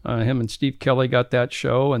him and Steve Kelly got that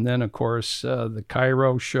show. And then, of course, the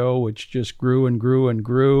Cairo show, which just grew and grew and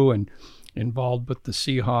grew, and involved with the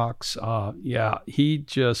Seahawks. Yeah, he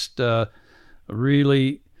just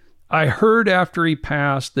really... I heard after he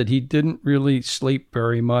passed that he didn't really sleep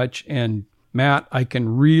very much. And Matt, I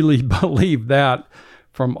can really believe that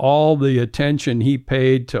from all the attention he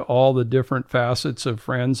paid to all the different facets of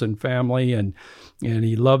friends and family. And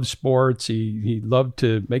he loved sports. He loved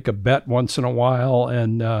to make a bet once in a while.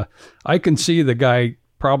 And I can see the guy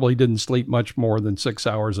probably didn't sleep much more than 6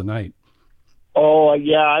 hours a night. Oh,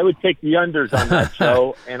 yeah, I would take the unders on that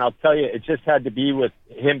show, and I'll tell you, it just had to be with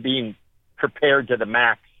him being prepared to the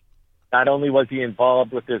max. Not only was he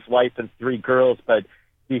involved with his wife and 3 girls, but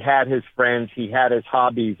he had his friends, he had his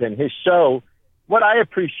hobbies, and his show. What I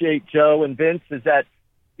appreciate, Joe and Vince, is that,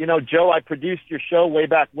 you know, Joe, I produced your show way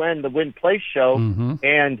back when, the Win Place show,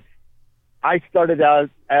 and I started out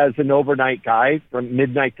as an overnight guy from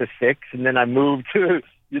midnight to 6, and then I moved to,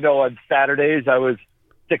 you know, on Saturdays I was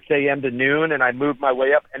 6 a.m. to noon, and I moved my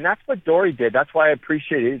way up. And that's what Dory did. That's why I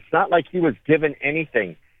appreciate it. It's not like he was given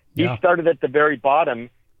anything. He started at the very bottom,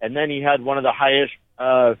 and then he had one of the highest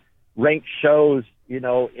ranked shows, you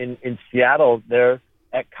know, in Seattle there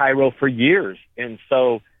at Cairo for years. And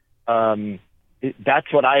so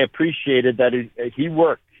that's what I appreciated, that he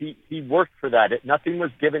worked. He worked for that. Nothing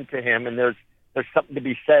was given to him, and there's something to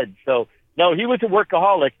be said. So, no, he was a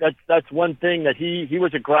workaholic. That's one thing, that he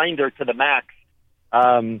was a grinder to the max.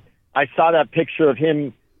 I saw that picture of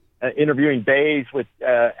him interviewing Bays with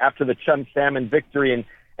after the Chum Salmon victory,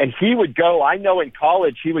 and he would go. I know in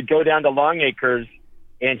college he would go down to Long Acres,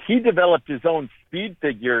 and he developed his own speed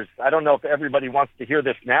figures. I don't know if everybody wants to hear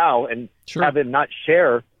this now and have him not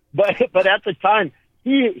share, but at the time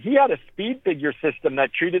he had a speed figure system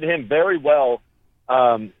that treated him very well,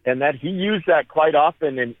 and that he used that quite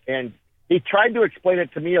often. And he tried to explain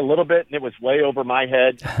it to me a little bit, and it was way over my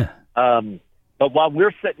head. But while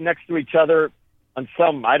we're sitting next to each other on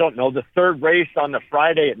the 3rd race on the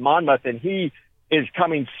Friday at Monmouth, and he is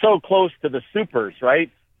coming so close to the supers, right?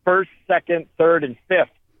 1st, 2nd, 3rd, and 5th.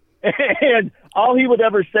 And all he would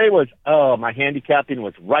ever say was, oh, my handicapping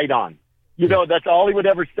was right on. You know, that's all he would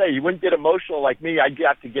ever say. He wouldn't get emotional like me. I'd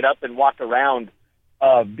have to get up and walk around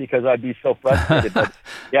because I'd be so frustrated. But,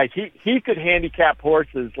 yeah, he could handicap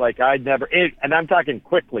horses like I'd never, and I'm talking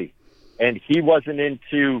quickly. And he wasn't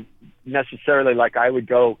into necessarily like I would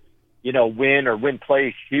go, you know, win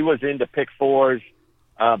place. He was into pick 4s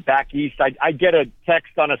back east. I'd get a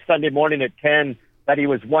text on a Sunday morning at 10 that he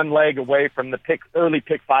was one leg away from the early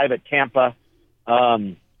pick 5 at Tampa.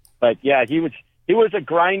 But yeah, he was a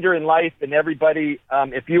grinder in life, and everybody,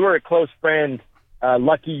 if you were a close friend,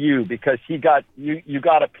 lucky you, because you got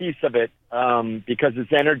a piece of it because his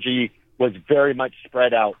energy was very much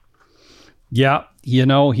spread out. Yeah, you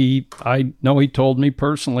know, I know he told me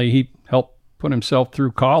personally he helped put himself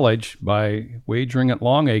through college by wagering at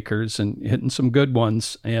Long Acres and hitting some good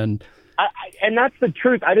ones. And that's the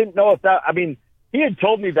truth. I didn't know if that, I mean, he had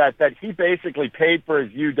told me that he basically paid for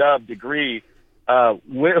his UW degree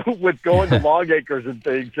with going to Long Acres and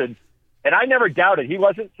things. And I never doubted. He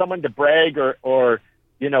wasn't someone to brag or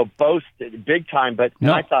you know, boast big time. But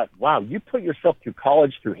no. I thought, wow, you put yourself through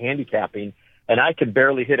college through handicapping, and I could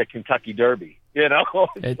barely hit a Kentucky Derby, you know?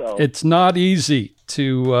 It's not eeasy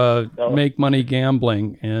to make money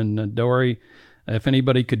gambling. And Dory, if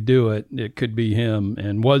anybody could do it, it could be him,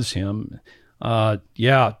 and was him.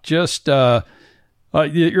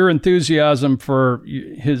 Your enthusiasm for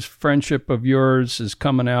his friendship of yours is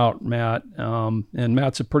coming out, Matt. And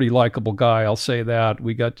Matt's a pretty likable guy, I'll say that.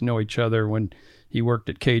 We got to know each other when he worked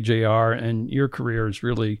at KJR, and your career has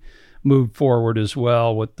really moved forward as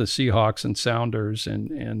well with the Seahawks and Sounders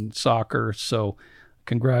and soccer. So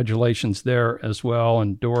congratulations there as well.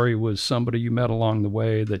 And Dory was somebody you met along the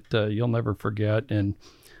way that you'll never forget. And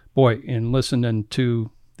boy, in listening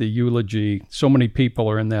to the eulogy, so many people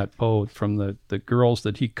are in that boat, from the girls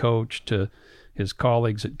that he coached to his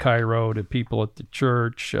colleagues at Cairo to people at the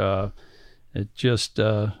church. It's just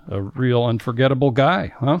a real unforgettable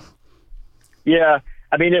guy, huh? Yeah.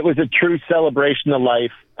 I mean, it was a true celebration of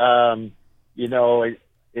life.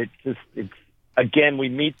 Again, we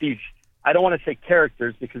meet these, I don't want to say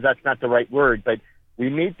characters because that's not the right word, but we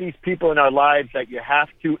meet these people in our lives that you have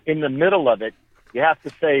to, in the middle of it, you have to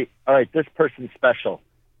say, all right, this person's special.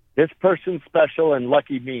 This person's special and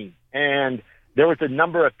lucky me. And there was a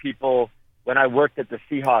number of people when I worked at the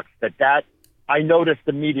Seahawks that I noticed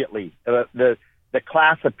immediately. The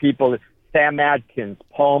class of people, Sam Adkins,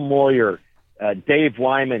 Paul Moyer, Dave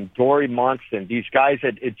Wyman, Dory Monson, these guys,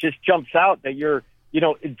 it just jumps out that you're,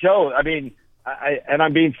 Joe, I mean,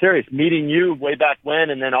 I'm being serious, meeting you way back when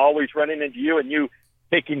and then always running into you and you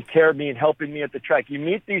taking care of me and helping me at the track. You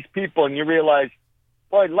meet these people and you realize,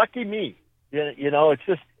 boy, lucky me. It's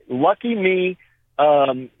just lucky me.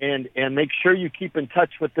 And make sure you keep in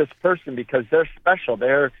touch with this person because they're special.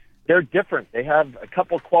 They're different. They have a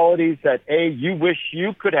couple qualities that A, you wish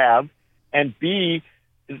you could have, and B,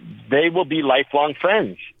 they will be lifelong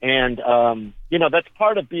friends. And, that's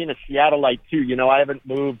part of being a Seattleite too. I haven't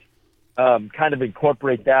moved, kind of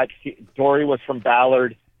incorporate that. Dory was from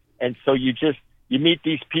Ballard. And so you meet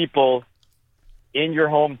these people in your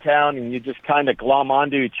hometown and you just kind of glom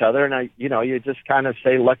onto each other. And you just kind of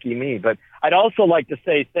say, lucky me. But I'd also like to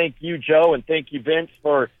say thank you, Joe, and thank you, Vince,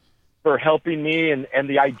 for helping me and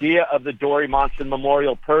the idea of the Dory Monson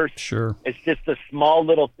Memorial Purse. Sure. It's just a small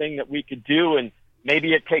little thing that we could do, and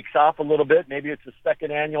maybe it takes off a little bit. Maybe it's a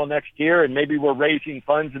second annual next year, and maybe we're raising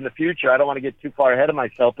funds in the future. I don't want to get too far ahead of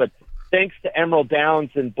myself, but thanks to Emerald Downs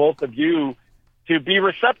and both of you to be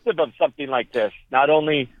receptive of something like this. Not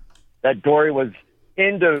only that Dory was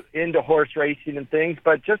into horse racing and things,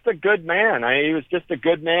 but just a good man. He was just a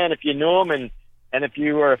good man if you knew him, and if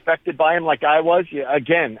you were affected by him like I was.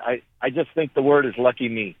 I just think the word is lucky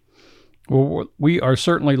me. Well, we are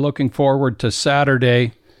certainly looking forward to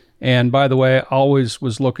Saturday. And by the way, I always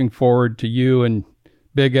was looking forward to you and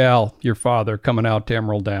Big Al, your father, coming out to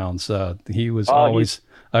Emerald Downs. He was always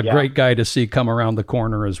a great guy to see come around the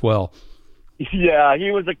corner as well. Yeah,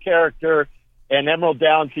 he was a character. And Emerald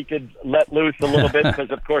Downs, he could let loose a little bit because,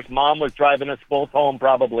 of course, Mom was driving us both home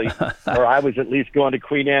probably, or I was at least going to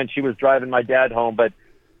Queen Anne. She was driving my dad home. But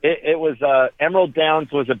it was Emerald Downs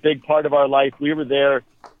was a big part of our life. We were there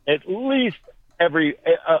at least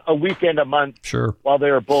a weekend a month. Sure. While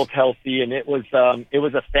they were both healthy, and it was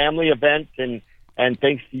a family event. And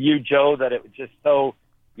thanks to you, Joe, that it was just so.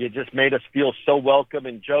 You just made us feel so welcome.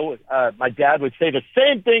 And Joe, my dad would say the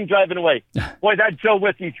same thing driving away. Boy, that Joe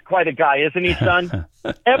Withey's quite a guy, isn't he, son?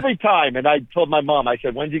 Every time. And I told my mom, I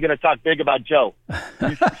said, when's he going to talk big about Joe?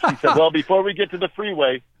 She said, well, before we get to the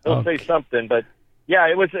freeway, he'll say something. But, yeah,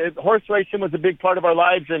 horse racing was a big part of our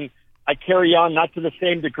lives. And I carry on, not to the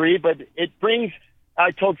same degree, but it brings,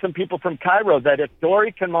 I told some people from Cairo that if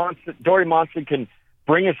Dory Monson can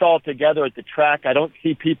bring us all together at the track, I don't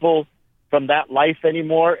see people from that life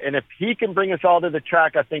anymore. And if he can bring us all to the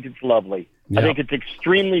track, I think it's lovely. Yeah. I think it's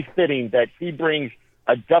extremely fitting that he brings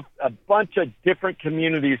a bunch of different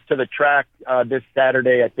communities to the track this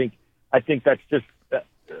Saturday. I think that's just,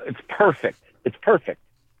 it's perfect. It's perfect.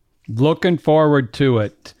 Looking forward to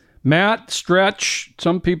it. Matt Stretch,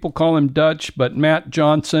 some people call him Dutch, but Matt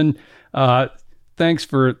Johnson, thanks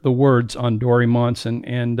for the words on Dory Monson.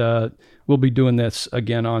 And we'll be doing this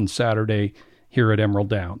again on Saturday here at Emerald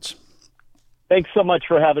Downs. Thanks so much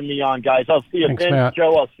for having me on, guys. I'll see you, Thanks, Vince, Matt.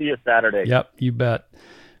 Joe. I'll see you Saturday. Yep, you bet.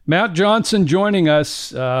 Matt Johnson joining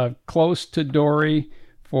us, close to Dory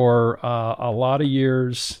for a lot of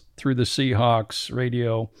years through the Seahawks,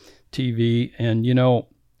 radio, TV. And,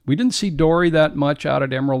 we didn't see Dory that much out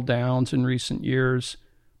at Emerald Downs in recent years.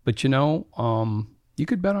 But, you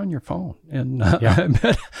could bet on your phone. And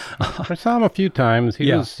I saw him a few times.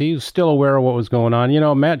 He was still aware of what was going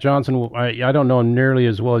on. Matt Johnson, I don't know nearly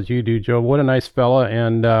as well as you do, Joe. What a nice fella.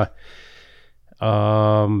 And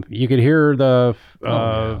you could hear the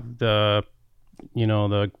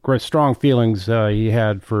strong feelings he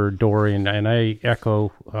had for Dory. And I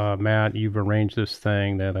echo, Matt, you've arranged this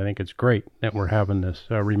thing that I think it's great that we're having this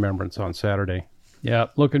remembrance on Saturday. Yeah,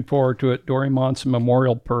 looking forward to it. Dory Monson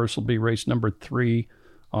Memorial Purse will be race number 3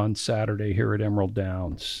 on Saturday here at Emerald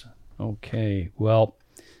Downs. Okay, well,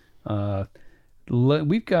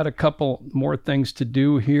 We've got a couple more things to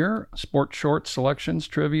do here. Sports shorts selections,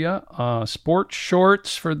 trivia. Sports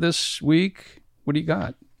shorts for this week. What do you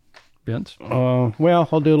got, Vince? Well,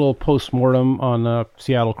 I'll do a little post-mortem on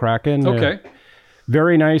Seattle Kraken. Okay.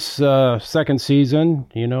 Very nice second season,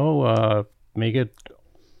 make it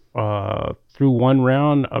through one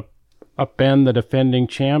round, upend the defending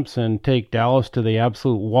champs and take Dallas to the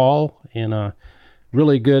absolute wall in a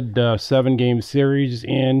really good 7-game series.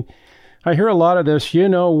 And I hear a lot of this,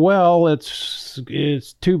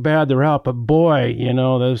 it's too bad they're out, but boy,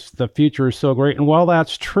 the future is so great. And while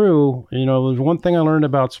that's true, there's one thing I learned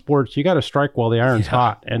about sports, you got to strike while the iron's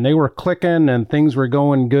hot. And they were clicking and things were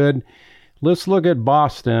going good. Let's look at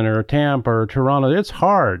Boston or Tampa or Toronto. It's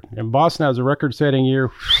hard. And Boston has a record-setting year.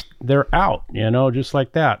 They're out, just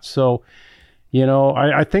like that. So,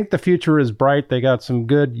 I think the future is bright. They got some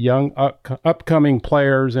good young upcoming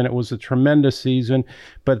players, and it was a tremendous season.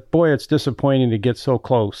 But, boy, it's disappointing to get so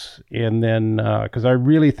close. And then because I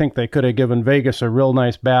really think they could have given Vegas a real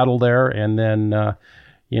nice battle there. And then,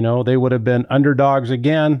 they would have been underdogs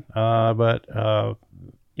again. But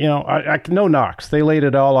no knocks. They laid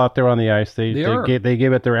it all out there on the ice. They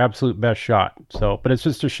gave it their absolute best shot. So, but it's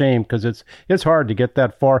just a shame because it's hard to get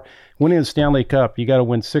that far. Winning the Stanley Cup, you got to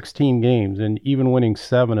win 16 games, and even winning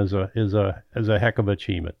 7 is a heck of an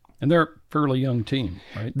achievement. And they're a fairly young team,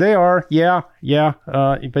 right? They are, yeah.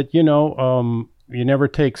 But you never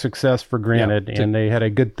take success for granted, and they had a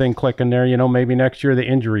good thing clicking there. Maybe next year the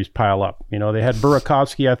injuries pile up. They had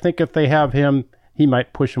Burakovsky. I think if they have him, he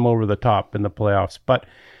might push them over the top in the playoffs. But,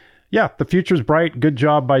 yeah, the future's bright. Good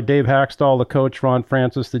job by Dave Haxtell, the coach, Ron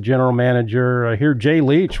Francis, the general manager. Here, Jay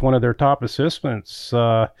Leach, one of their top assistants,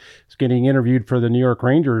 is getting interviewed for the New York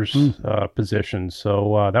Rangers position.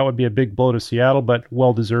 So that would be a big blow to Seattle, but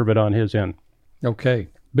well-deserved on his end. Okay.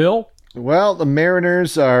 Bill? Well, the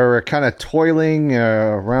Mariners are kind of toiling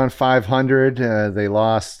around 500. They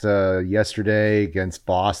lost yesterday against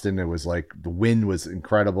Boston. It was like the wind was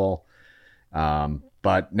incredible.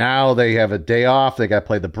 But now they have a day off. They got to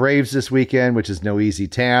play the Braves this weekend, which is no easy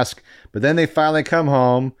task. But then they finally come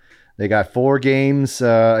home. They got 4 games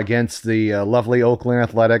against the lovely Oakland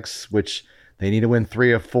Athletics, which they need to win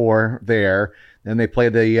 3 of 4 there. Then they play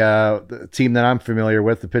the team that I'm familiar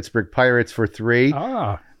with, the Pittsburgh Pirates, for 3.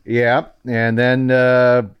 Yeah, and then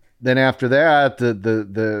after that,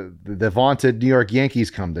 the vaunted New York Yankees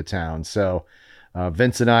come to town. So.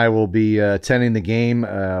 Vince and I will be attending the game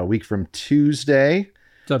a week from Tuesday.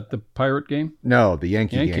 Is that the Pirate game? No, the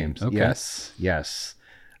Yankee games. Okay. Yes.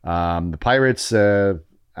 The Pirates,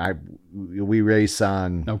 we race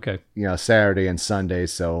on Saturday and Sunday,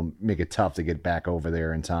 so make it tough to get back over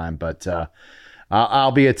there in time. But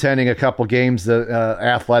I'll be attending a couple games, the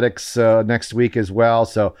Athletics next week as well.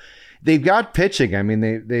 So they've got pitching. I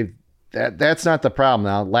mean, That's not the problem.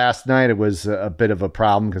 Now, last night it was a bit of a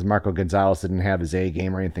problem because Marco Gonzalez didn't have his A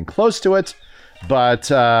game or anything close to it. But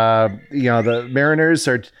the Mariners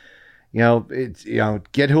are,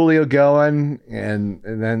 get Julio going, and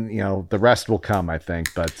then the rest will come, I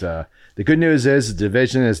think. But the good news is the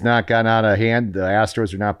division has not gotten out of hand. The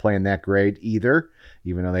Astros are not playing that great either,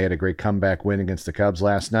 even though they had a great comeback win against the Cubs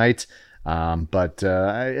last night. But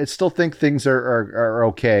I still think things are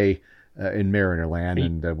okay. In Mariner land,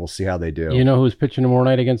 and we'll see how they do. You know who's pitching tomorrow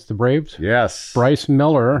night against the Braves? Yes. Bryce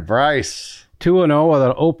Miller. Bryce. 2-0 with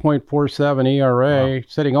an 0.47 ERA,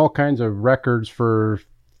 setting all kinds of records for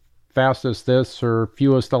fastest this or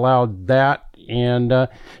fewest allowed that. And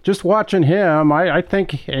just watching him, I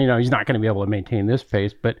think, he's not going to be able to maintain this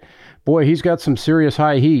pace, but boy, he's got some serious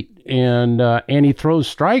high heat, and he throws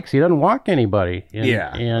strikes. He doesn't walk anybody.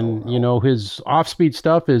 And his off-speed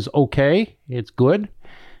stuff is okay. It's good.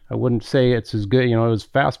 I wouldn't say it's as good, his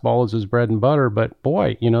fastball is his bread and butter, but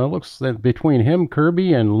boy, it looks that between him,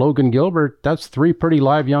 Kirby, and Logan Gilbert, that's 3 pretty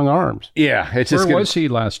live young arms. Yeah. It's just Where was he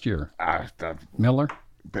last year? Miller?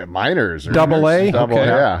 Minors. Double A? Double A,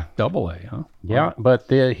 yeah. Double A, huh? Yeah, but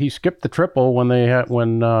he skipped the triple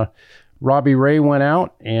when Robbie Ray went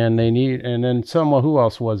out, and then who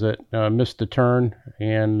else was it? Missed a turn,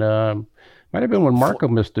 and might have been when Marco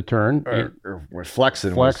missed a turn. Or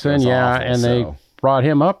Flexen was yeah, awful, and they brought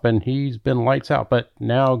him up, and he's been lights out. But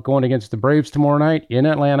now going against the Braves tomorrow night in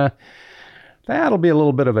Atlanta, that'll be a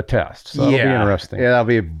little bit of a test. So that'll be interesting. Yeah, that'll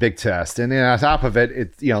be a big test. And then on top of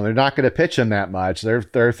it, they're not going to pitch him that much.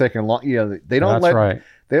 They're thinking, they don't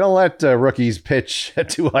They don't let rookies pitch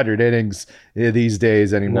 200 innings these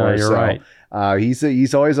days anymore. No, you're right.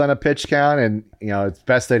 He's always on a pitch count, and it's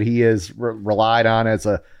best that he is relied on as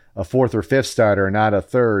a 4th or 5th starter, not a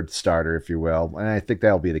 3rd starter, if you will. And I think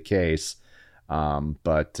that'll be the case.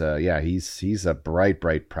 But he's a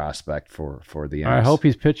bright prospect for the Yanks. I hope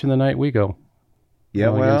he's pitching the night we go.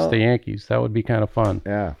 Yeah, against the Yankees. That would be kind of fun.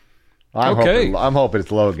 Yeah. I'm hoping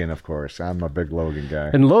it's Logan, of course. I'm a big Logan guy.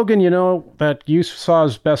 And Logan, that you saw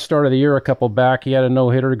his best start of the year a couple back. He had a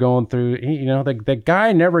no-hitter going through. The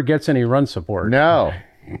guy never gets any run support. No.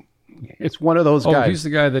 It's one of those guys. Oh, he's the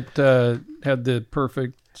guy that had the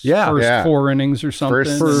perfect first 4 innings or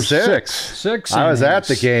something. First six. 6 I was at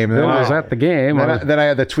the game. Then I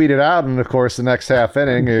had to tweet it out, and of course, the next half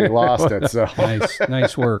inning, he lost it. So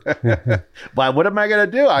nice work. But what am I going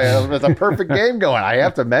to do? It's a perfect game going. I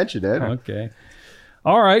have to mention it. Okay.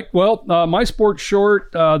 All right. Well, my sports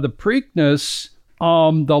short, the Preakness,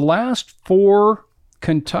 the last 4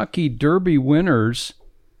 Kentucky Derby winners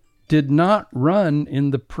did not run in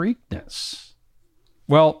the Preakness.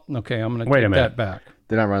 Well, okay, I'm going to take that back.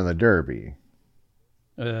 Did not run in the Derby.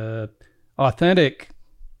 Authentic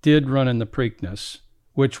did run in the Preakness,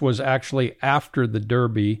 which was actually after the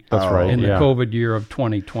Derby. That's right. In the COVID year of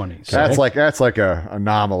 2020. So, that's like a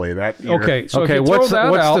anomaly that year. Okay, so what's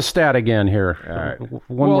the stat again here? All right.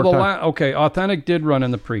 One more time. Authentic did run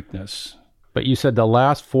in the Preakness. But you said the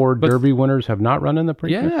last 4 Derby winners have not run in the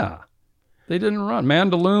Preakness? Yeah. They didn't run.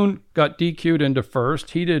 Mandaloon got DQ'd into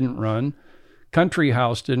first. He didn't run. Country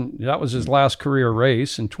House didn't. That was his last career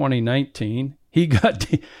race in 2019. He got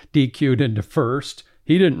DQ'd into first.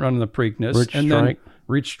 He didn't run in the Preakness. Then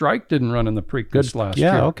Reach Strike didn't run in the Preakness last year.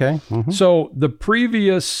 Yeah, okay. Mm-hmm. So the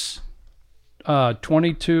previous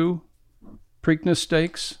 22 Preakness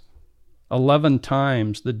Stakes, 11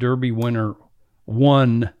 times the Derby winner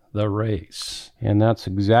won the race. And that's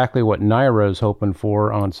exactly what Naira is hoping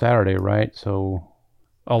for on Saturday, right? So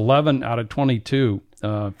 11 out of 22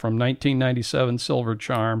 from 1997 Silver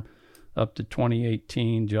Charm up to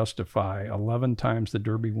 2018 Justify. 11 times the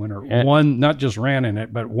Derby winner won, not just ran in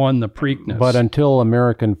it, but won the Preakness. But until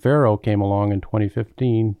American Pharaoh came along in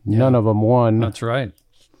 2015, none of them won. That's right.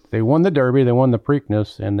 They won the Derby, they won the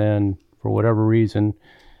Preakness, and then for whatever reason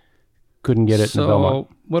couldn't get it in Belmont.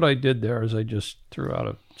 So what I did there is I just threw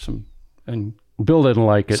out some, and Bill didn't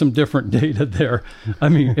like it. Some different data there. I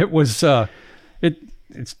mean, it was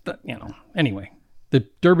anyway. The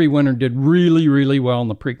Derby winner did really, really well in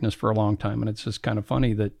the Preakness for a long time, and it's just kind of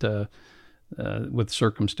funny that with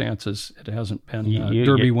circumstances, it hasn't been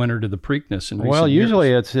Derby winner to the Preakness in recent Well, usually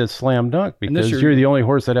years. it's slam dunk because you're the only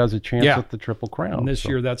horse that has a chance at the Triple Crown. And this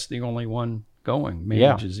year, that's the only one going.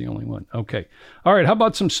 Mage is the only one. Okay. All right, how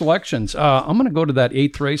about some selections? I'm going to go to that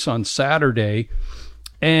 8th race on Saturday,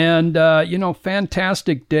 and,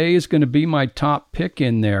 Fantastic Day is going to be my top pick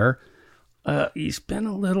in there. He's been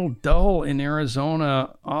a little dull in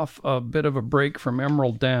Arizona, off a bit of a break from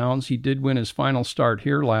Emerald Downs. He did win his final start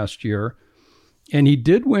here last year, and he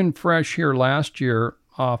did win fresh here last year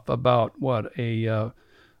off about a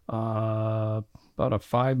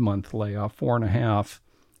 5-month layoff, 4.5.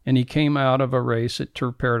 And he came out of a race at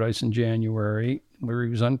Turf Paradise in January where he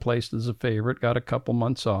was unplaced as a favorite, got a couple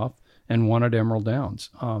months off, and won at Emerald Downs.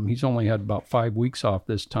 He's only had about 5 weeks off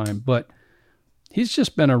this time, but he's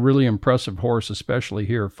just been a really impressive horse, especially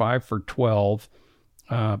here. 5 for 12.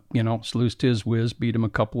 Sluice Tiz Wiz beat him a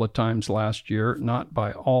couple of times last year, not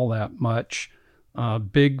by all that much.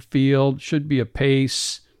 Big field, should be a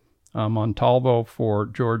pace. Montalvo for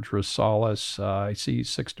George Rosales. I see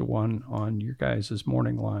 6-1 on your guys'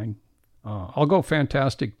 morning line. I'll go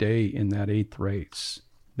Fantastic Day in that 8th race.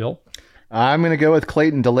 Bill? I'm going to go with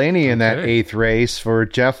Clayton Delaney in that 8th race for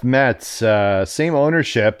Jeff Metz. Same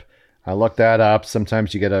ownership. I looked that up.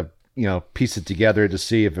 Sometimes you got to, piece it together to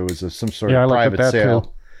see if it was some sort of private sale.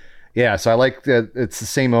 Too. Yeah, so I like that it's the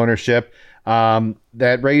same ownership.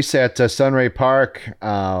 That race at Sunray Park,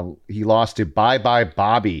 he lost to Bye Bye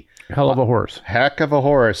Bobby. Hell of a horse. Heck of a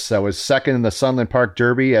horse. That was second in the Sunland Park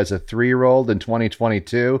Derby as a 3-year-old in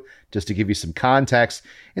 2022, just to give you some context.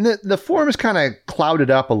 And the form is kind of clouded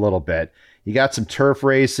up a little bit. You got some turf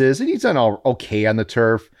races, and he's done all okay on the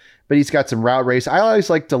turf, but he's got some route race. I always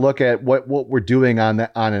like to look at what we're doing on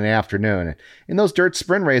an afternoon. In those dirt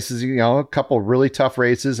sprint races, a couple really tough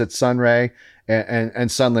races at Sunray and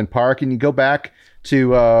Sunland Park, and you go back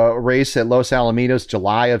to a race at Los Alamitos,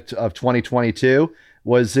 July of 2022.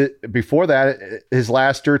 Was it before that his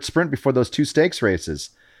last dirt sprint before those 2 stakes races?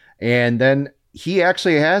 And then he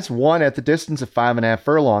actually has won at the distance of 5.5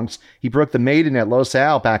 furlongs. He broke the maiden at Los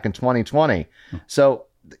Al back in 2020. So,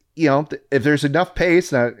 if there's enough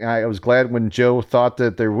pace, and I was glad when Joe thought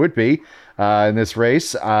that there would be in this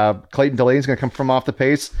race, Clayton Delaney is going to come from off the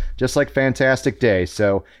pace, just like Fantastic Day.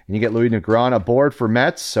 So, and you get Louis Negron aboard for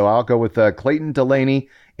Metz. So I'll go with Clayton Delaney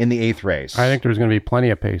in the 8th race. I think there's going to be plenty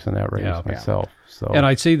of pace in that race myself. So. And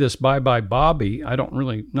I see this Bye Bye Bobby. I don't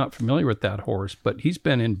really, not familiar with that horse, but he's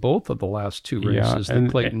been in both of the last 2 races that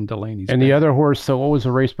Clayton Delaney's and been. the other horse, so what was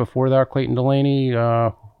the race before that, Clayton Delaney?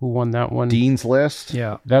 Who won that one? Dean's List.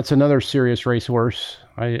 Yeah. That's another serious racehorse.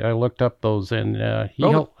 I looked up those, and he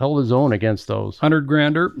held his own against those.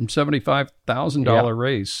 $100,000 and $75,000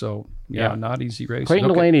 race. So, not easy race. Clayton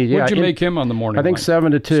Delaney, What'd you make him on the morning I think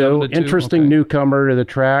line? 7-2. Interesting newcomer to the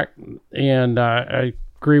track, and I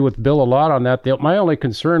agree with Bill a lot on that. My only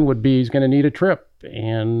concern would be he's going to need a trip,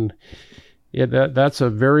 and that's a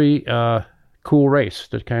very cool race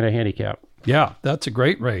to kind of handicap. Yeah, that's a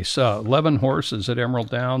great race. 11 horses at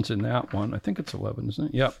Emerald Downs in that one. I think it's 11, isn't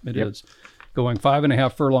it? Yep, it is. Going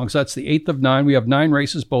 5.5 furlongs. That's the 8th of 9. We have 9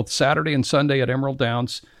 races both Saturday and Sunday at Emerald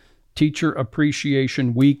Downs. Teacher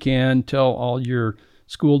Appreciation Weekend. Tell all your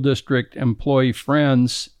school district employee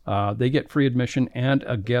friends they get free admission and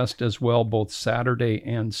a guest as well, both Saturday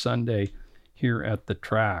and Sunday here at the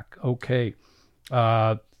track. Okay.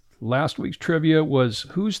 Last week's trivia was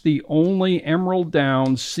who's the only Emerald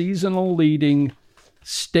Downs seasonal leading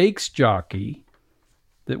stakes jockey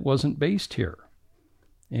that wasn't based here?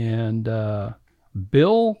 And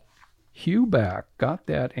Bill Huback got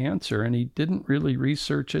that answer, and he didn't really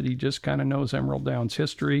research it. He just kind of knows Emerald Downs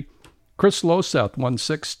history. Chris Loseth won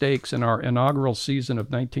 6 stakes in our inaugural season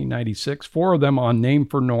of 1996, 4 of them on Name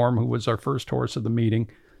for Norm, who was our first horse of the meeting.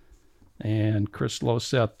 And Chris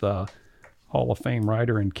Loseth, Hall of Fame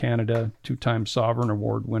rider in Canada, 2-time Sovereign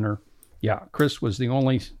Award winner. Yeah, Chris was the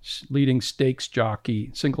only leading stakes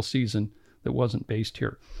jockey, single season, that wasn't based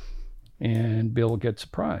here. And Bill gets a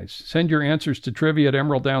prize. Send your answers to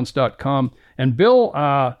trivia@emeralddowns.com. And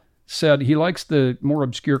Bill said he likes the more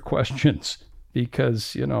obscure questions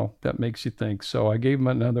because, that makes you think. So I gave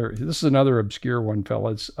him this is another obscure one,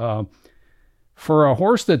 fellas. For a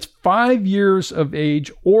horse that's 5 years of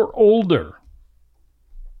age or older,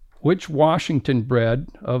 which Washington bred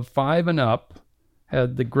of 5 and up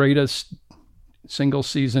had the greatest single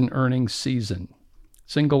earning season?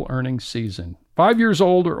 5 years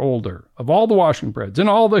old or older, of all the Washington breds in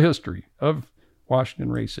all the history of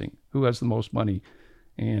Washington racing, who has the most money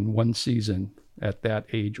in one season at that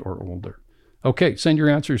age or older? Okay, send your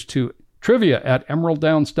answers to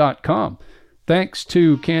trivia@emeralddowns.com. Thanks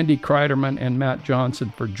to Candi, Cryderman, and Matt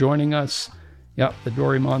Johnson for joining us. Yep, the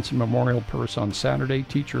Dory Monson Memorial Purse on Saturday,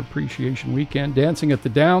 Teacher Appreciation Weekend, Dancing at the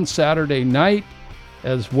Downs Saturday night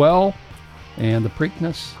as well, and the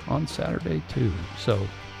Preakness on Saturday too. So,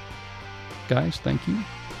 guys, thank you.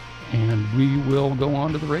 And we will go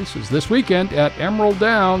on to the races this weekend at Emerald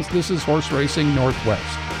Downs. This is Horse Racing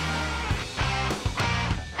Northwest.